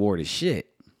gonna get awarded shit.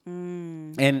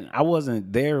 And I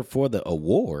wasn't there for the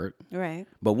award. Right.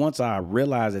 But once I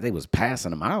realized that they was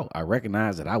passing them out, I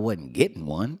recognized that I wasn't getting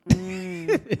one.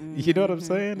 You know what I'm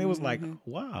saying? It was like,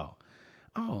 wow.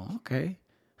 Oh, okay.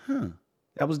 Huh.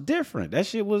 That was different. That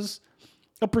shit was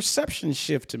a perception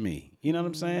shift to me. You know what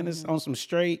I'm saying? It's on some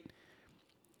straight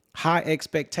high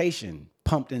expectation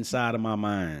pumped inside of my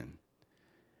mind.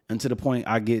 And to the point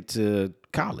I get to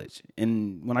college.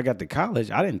 And when I got to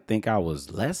college, I didn't think I was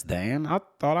less than. I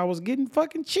thought I was getting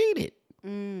fucking cheated.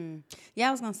 Yeah,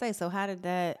 I was gonna say. So how did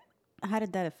that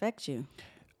affect you?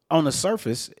 On the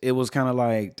surface, it was kind of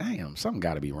like, damn, something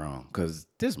got to be wrong because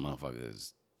this motherfucker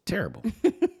is terrible.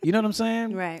 You know what I'm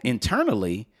saying? Right.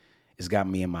 Internally, it's got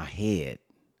me in my head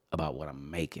about what I'm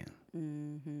making.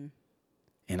 And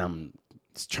I'm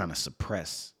trying to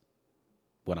suppress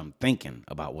what I'm thinking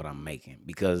about what I'm making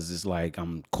because it's like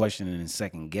I'm questioning and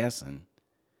second guessing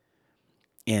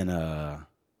in a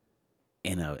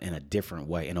different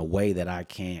way, in a way that I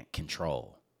can't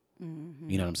control.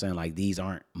 You know what I'm saying? Like, these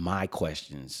aren't my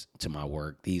questions to my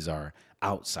work. These are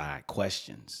outside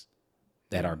questions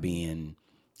that are being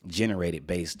generated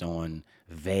based on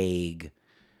vague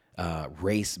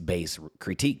race-based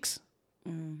critiques.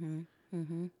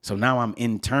 So now I'm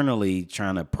internally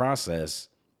trying to process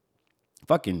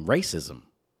fucking racism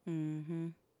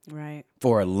Right.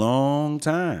 for a long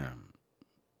time.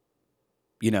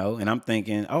 You know, and I'm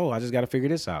thinking, oh, I just got to figure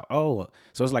this out. Oh,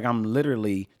 so it's like I'm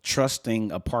literally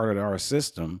trusting a part of our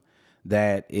system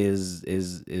that is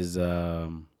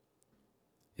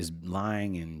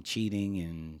lying and cheating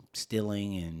and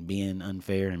stealing and being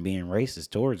unfair and being racist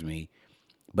towards me,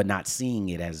 but not seeing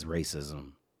it as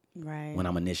racism Right. when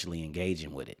I'm initially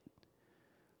engaging with it.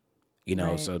 You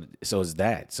know, Right. so it's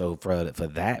that. So for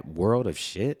that world of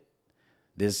shit,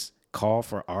 this call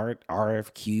for art,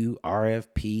 RFQ,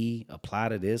 RFP, apply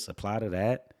to this, apply to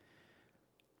that.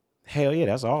 Hell yeah,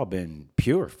 that's all been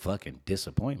pure fucking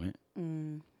disappointment.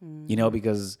 You know,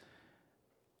 because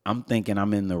I'm thinking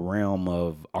I'm in the realm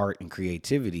of art and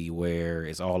creativity where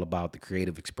it's all about the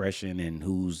creative expression and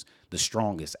who's the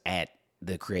strongest at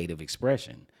the creative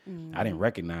expression. I didn't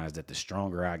recognize that the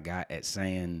stronger I got at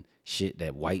saying shit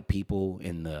that white people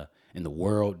in the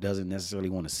world doesn't necessarily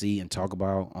want to see and talk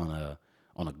about on a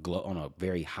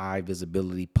very high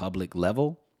visibility public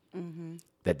level,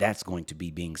 that's going to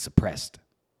be being suppressed.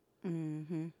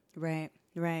 Right.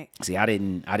 Right. See, I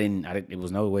didn't, it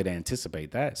was no way to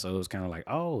anticipate that. So it was kind of like,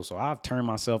 oh, so I've turned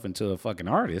myself into a fucking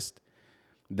artist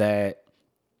that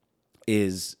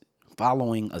is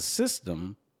following a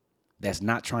system that's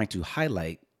not trying to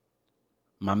highlight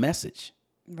my message.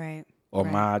 Right. Or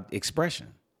my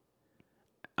expression.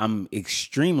 I'm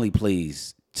extremely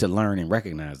pleased to learn and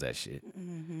recognize that shit.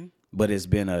 But it's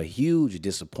been a huge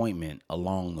disappointment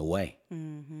along the way.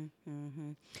 And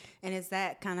is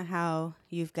that kind of how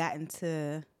you've gotten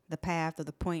to the path or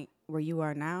the point where you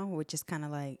are now, which is kind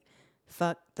of like,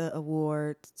 fuck the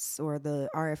awards or the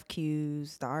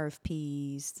RFQs, the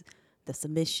RFPs, the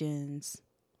submissions?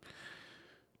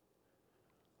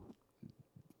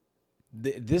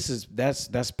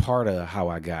 That's part of how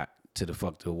I got to the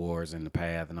fuck the awards and the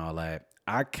path and all that.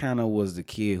 I kind of was the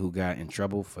kid who got in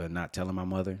trouble for not telling my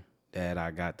mother that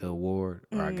I got the award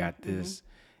or I got this.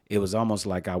 It was almost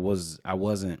like I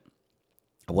wasn't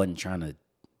trying to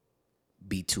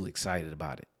be too excited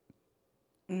about it.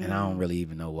 And I don't really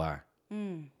even know why.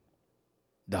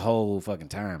 The whole fucking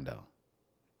time though.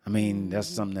 I mean, that's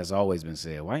something that's always been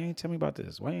said. Why you ain't tell me about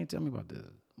this? Why you ain't tell me about this?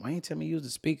 Why you ain't tell me you was the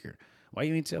speaker? Why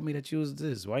you ain't tell me that you was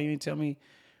this? Why you ain't tell me?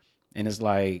 And it's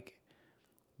like,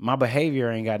 my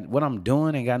behavior what I'm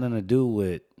doing ain't got nothing to do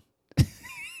with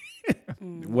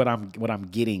what I'm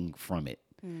getting from it.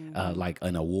 Like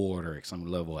an award or some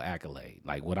level of accolade.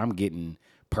 Like what I'm getting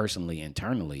personally,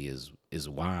 internally is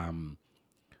why I'm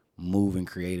moving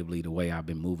creatively the way I've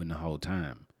been moving the whole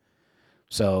time.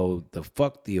 So the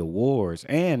fuck the awards,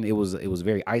 and it was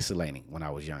very isolating when I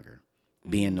was younger,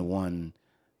 being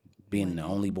the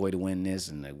only boy to win this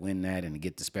and to win that and to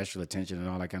get the special attention and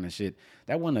all that kind of shit.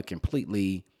 It wasn't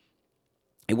completely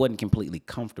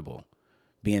comfortable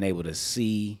being able to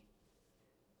see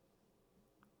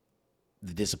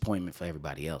the disappointment for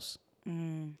everybody else.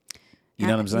 You know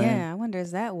what I'm saying? Yeah, I wonder,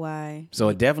 is that why? So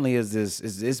it definitely is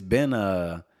it's been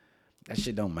that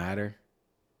shit don't matter.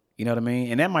 You know what I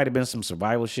mean? And that might have been some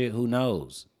survival shit, who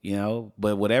knows? You know?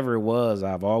 But whatever it was,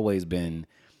 I've always been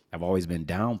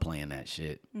downplaying that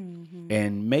shit.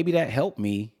 And maybe that helped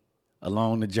me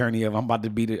along the journey of I'm about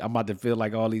to feel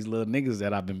like all these little niggas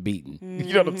that I've been beating.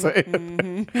 You know what I'm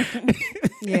saying?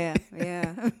 Yeah,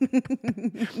 yeah.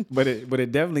 But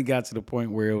it definitely got to the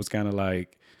point where it was kind of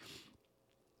like,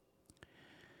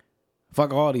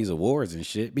 fuck all these awards and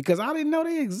shit, because I didn't know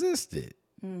they existed.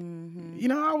 You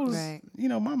know, I was, Right. you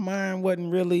know, my mind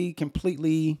wasn't really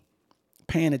completely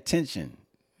paying attention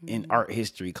in art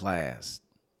history class.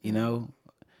 You know,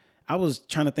 I was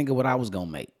trying to think of what I was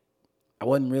gonna make. I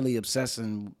wasn't really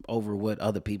obsessing over what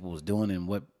other people was doing and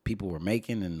what people were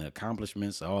making and the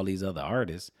accomplishments of all these other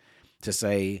artists. To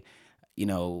say, you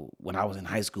know, when I was in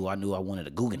high school, I knew I wanted a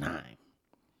Guggenheim,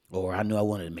 or I knew I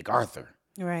wanted a MacArthur.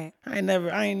 Right. I ain't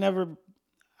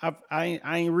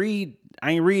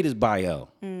read his bio.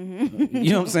 You know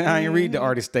what I'm saying? I ain't read the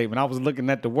artist statement. I was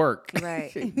looking at the work.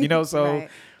 Right. You know, so Right.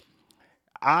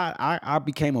 I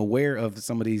became aware of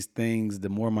some of these things the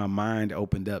more my mind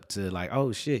opened up to, like,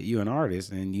 oh shit, you're an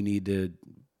artist and you need to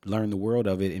learn the world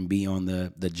of it and be on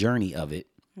the journey of it.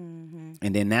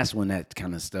 And then that's when that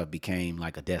kind of stuff became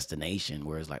like a destination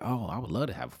where it's like, oh, I would love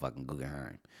to have a fucking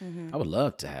Guggenheim. I would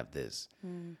love to have this.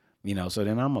 You know, so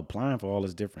then I'm applying for all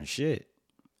this different shit.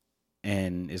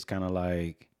 And it's kind of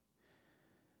like,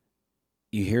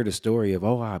 you hear the story of,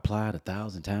 oh, I applied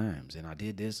 1,000 times and I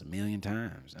did this 1,000,000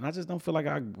 times. And I just don't feel like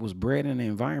I was bred in an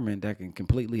environment that can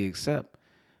completely accept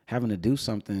having to do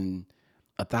something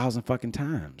 1,000 fucking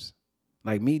times.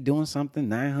 Like, me doing something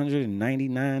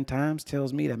 999 times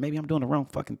tells me that maybe I'm doing the wrong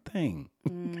fucking thing.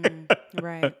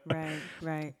 Right.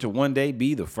 Right. To one day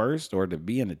be the first, or to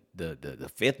be in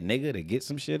the fifth nigga to get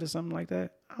some shit or something like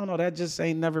that. I don't know. That just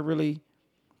ain't never really,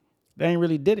 they ain't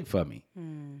really did it for me.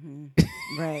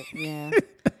 Right. Yeah.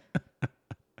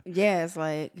 Yeah. It's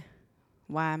like,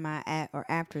 why am I at or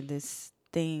after this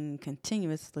thing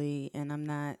continuously, and I'm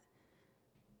not.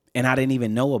 And I didn't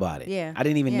even know about it. Yeah. I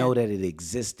didn't even Yeah. know that it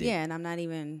existed. Yeah, and I'm not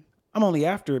even. I'm only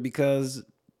after it because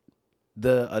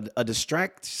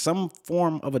some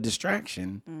form of a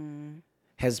distraction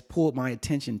has pulled my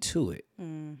attention to it.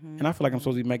 And I feel like I'm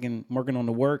supposed to be working on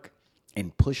the work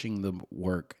and pushing the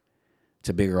work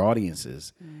to bigger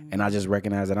audiences. And I just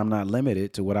recognize that I'm not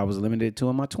limited to what I was limited to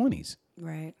in my 20s.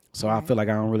 Right. So I feel like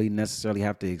I don't really necessarily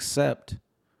have to accept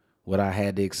what I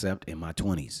had to accept in my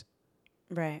 20s.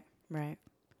 Right. Right.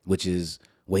 Which is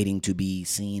waiting to be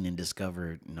seen and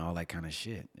discovered and all that kind of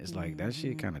shit. It's like, that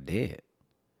shit kind of dead.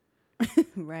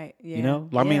 Right. Yeah. You know,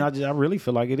 I mean, I really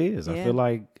feel like it is. Yeah. I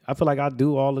feel like I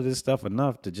do all of this stuff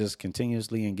enough to just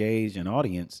continuously engage an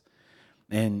audience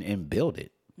and build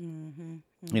it. You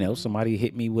know, somebody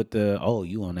hit me with the, oh,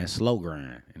 you on that slow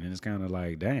grind. And then it's kind of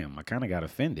like, damn, I kind of got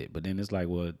offended. But then it's like,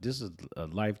 well, this is a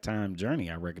lifetime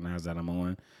journey I recognize that I'm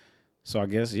on. So I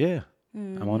guess, yeah,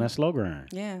 I'm on that slow grind.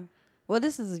 Yeah. Well,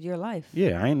 this is your life.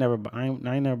 Yeah, I ain't never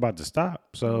about to stop.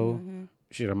 So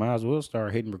shit, I might as well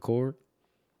start hitting record.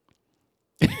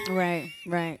 Right.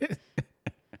 Right.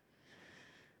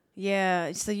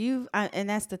 Yeah. So and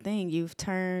that's the thing. You've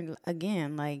turned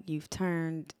again. Like you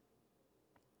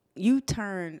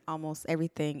turn almost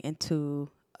everything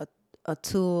into a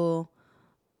tool,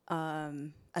 a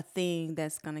thing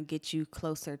that's gonna get you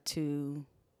closer to.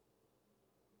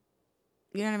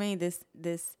 You know what I mean? This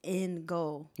end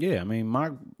goal. Yeah, I mean,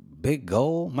 my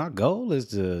goal is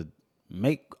to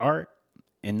make art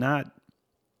and not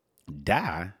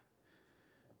die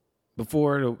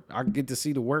before I get to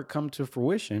see the work come to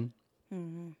fruition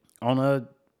on a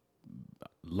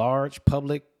large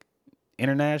public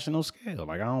international scale.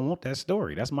 Like, I don't want that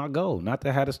story. That's my goal. Not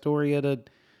to have the story of the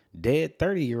dead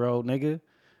 30-year-old nigga,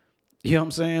 you know what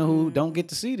I'm saying, who don't get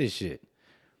to see this shit.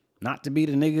 Not to be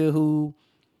the nigga who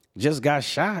just got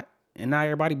shot and now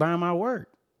everybody buying my work.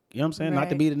 You know what I'm saying? Not to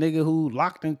Right. be the nigga who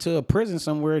locked into a prison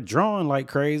somewhere drawing like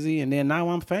crazy and then now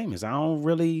I'm famous.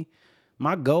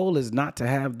 My goal is not to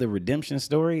have the redemption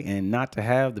story and not to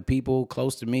have the people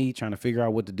close to me trying to figure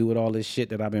out what to do with all this shit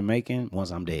that I've been making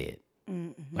once I'm dead.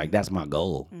 Like, that's my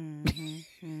goal.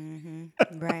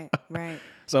 Right. Right.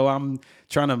 So I'm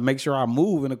trying to make sure I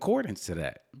move in accordance to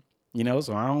that. You know,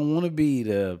 so I don't want to be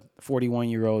the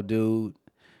 41-year-old dude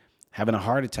having a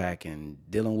heart attack and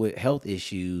dealing with health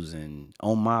issues and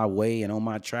on my way and on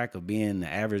my track of being the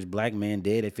average black man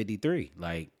dead at 53.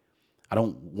 Like, I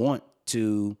don't want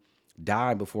to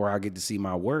die before I get to see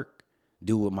my work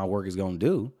do what my work is going to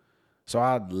do. So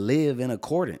I live in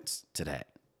accordance to that.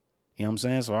 You know what I'm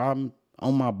saying? So I'm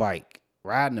on my bike,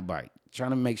 riding the bike, trying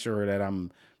to make sure that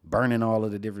I'm burning all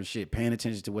of the different shit, paying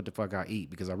attention to what the fuck I eat,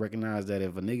 because I recognize that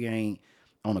if a nigga ain't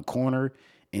on a corner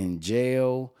in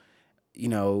jail, you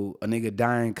know, a nigga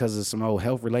dying because of some old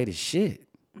health related shit.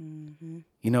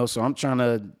 You know, so I'm trying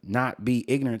to not be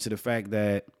ignorant to the fact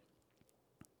that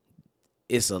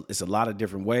it's a lot of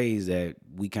different ways that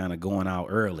we kind of going out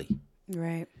early.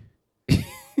 Right.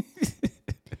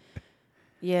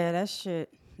 Yeah, that's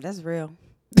real.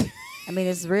 I mean,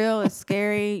 it's real, it's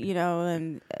scary,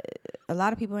 and a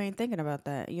lot of people ain't thinking about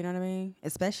that. You know what I mean?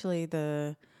 Especially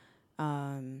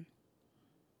um,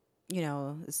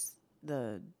 it's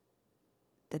the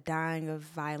dying of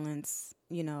violence.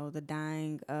 The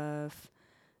dying of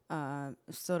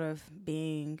sort of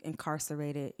being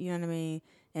incarcerated. You know what I mean?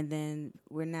 And then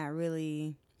we're not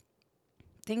really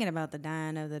thinking about the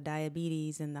dying of the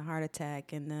diabetes and the heart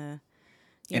attack and the,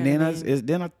 you And know what then I mean?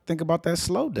 then I think about that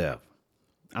slow death.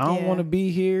 I don't want Yeah. to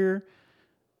be here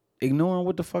ignoring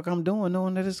what the fuck I'm doing,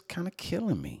 knowing that it's kind of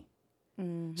killing me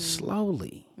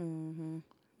slowly.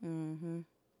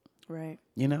 Right.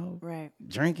 Right.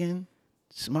 Drinking,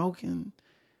 smoking,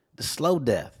 the slow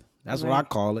death. That's what I Right.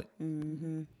 call it.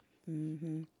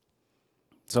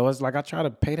 So it's like I try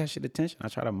to pay that shit attention. I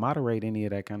try to moderate any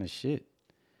of that kind of shit.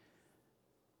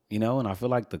 And I feel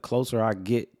like the closer I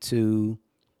get to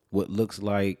what looks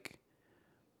like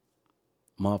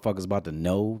motherfuckers about to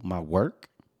know my work,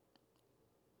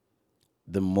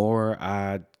 the more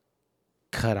I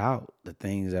cut out the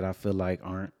things that I feel like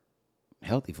aren't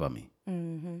healthy for me.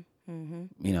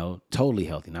 Totally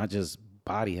healthy, not just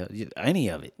body health, any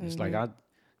of it. It's like I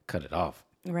cut it off.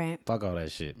 Right. Fuck all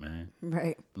that shit, man.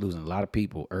 Right. Losing a lot of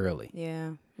people early.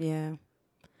 Yeah. Yeah.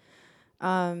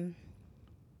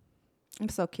 I'm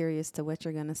so curious to what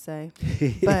you're gonna say,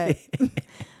 but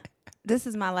this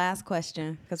is my last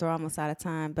question because we're almost out of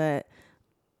time. But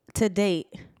to date,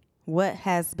 what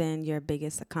has been your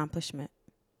biggest accomplishment?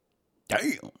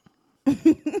 Damn.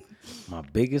 My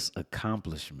biggest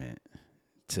accomplishment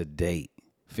to date,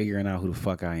 figuring out who the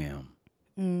fuck I am.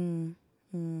 I knew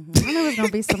it was gonna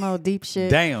be some old deep shit.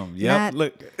 Damn. Yep.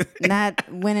 Look.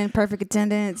 Not winning perfect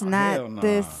attendance. Not hell nah.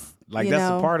 this. Like that's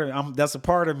a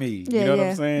part of me. Yeah, you know what yeah,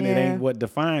 I'm saying? yeah. It ain't what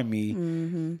defined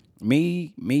me.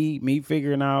 Me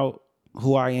figuring out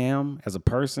who I am as a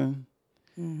person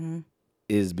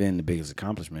has been the biggest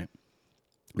accomplishment.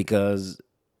 Because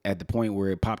at the point where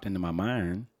it popped into my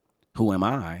mind, who am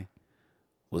I,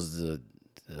 was the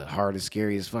hardest,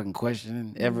 scariest fucking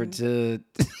question ever to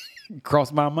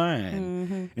cross my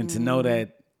mind. And to know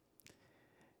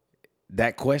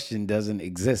that question doesn't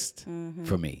exist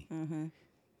for me.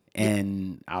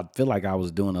 And I feel like I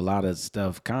was doing a lot of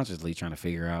stuff consciously trying to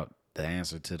figure out the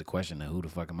answer to the question of who the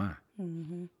fuck am I?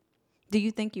 Do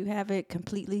you think you have it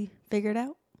completely figured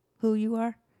out, who you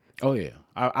are? Oh, yeah.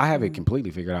 I have it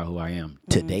completely figured out who I am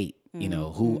to date.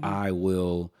 Who I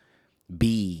will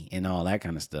be and all that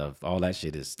kind of stuff. All that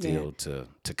shit is still to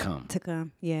come. To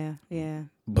come. Yeah, yeah.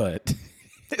 But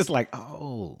it's like,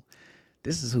 oh,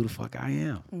 this is who the fuck I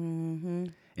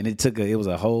am. And it was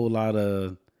a whole lot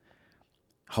of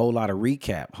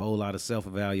recap, whole lot of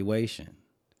self-evaluation,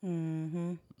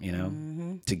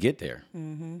 to get there.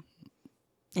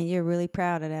 And you're really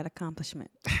proud of that accomplishment.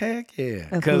 Heck yeah.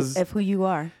 Of who you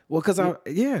are. Well, because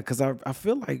I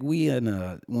feel like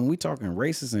when we talking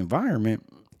racist environment,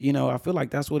 I feel like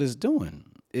that's what it's doing.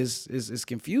 It's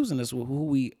confusing us with who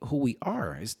we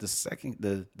are. It's the second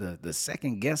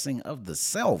guessing of the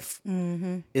self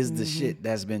is the shit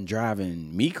that's been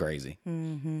driving me crazy.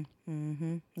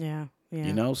 Yeah.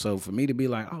 Yeah. So for me to be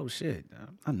like, oh shit,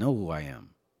 I know who I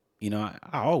am.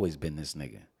 I always been this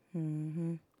nigga.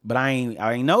 But I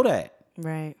ain't know that.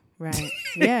 Right. Right.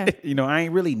 Yeah. I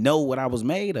ain't really know what I was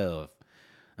made of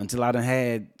until I done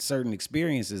had certain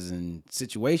experiences and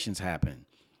situations happen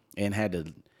and had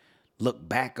to look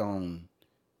back on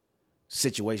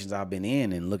situations I've been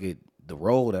in and look at the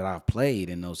role that I've played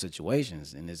in those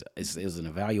situations. And it's an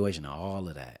evaluation of all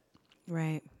of that.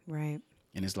 Right. Right.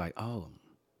 And it's like, oh,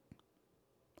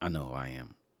 I know who I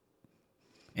am.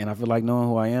 And I feel like knowing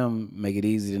who I am make it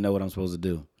easy to know what I'm supposed to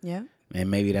do. Yeah. And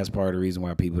maybe that's part of the reason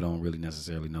why people don't really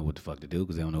necessarily know what the fuck to do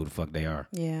because they don't know who the fuck they are.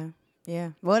 Yeah.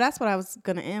 Yeah. Well, that's what I was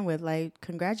going to end with. Like,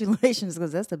 congratulations,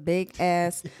 because that's a big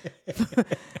ass,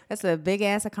 that's a big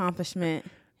ass accomplishment.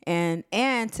 And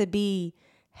to be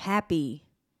happy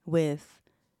with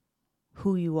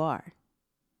who you are.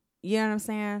 You know what I'm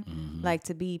saying? Like,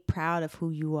 to be proud of who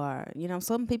you are.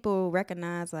 Some people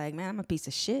recognize, like, man, I'm a piece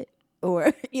of shit.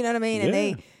 Or, you know what I mean? Yeah.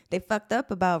 And they fucked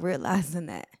up about realizing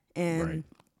that. And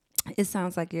it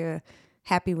sounds like you're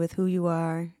happy with who you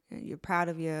are. And you're proud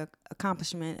of your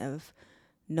accomplishment of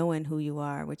knowing who you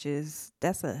are,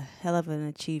 that's a hell of an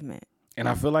achievement. And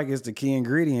I feel like it's the key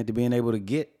ingredient to being able to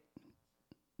get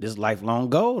this lifelong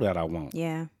goal that I want.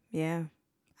 Yeah. Yeah.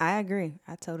 I agree.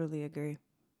 I totally agree.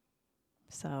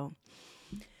 So,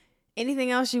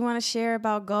 anything else you want to share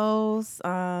about goals?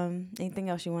 Anything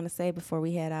else you want to say before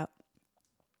we head out?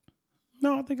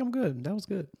 No, I think I'm good. That was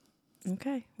good.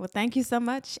 Okay. Well, thank you so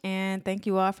much. And thank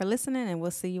you all for listening. And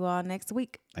we'll see you all next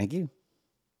week. Thank you.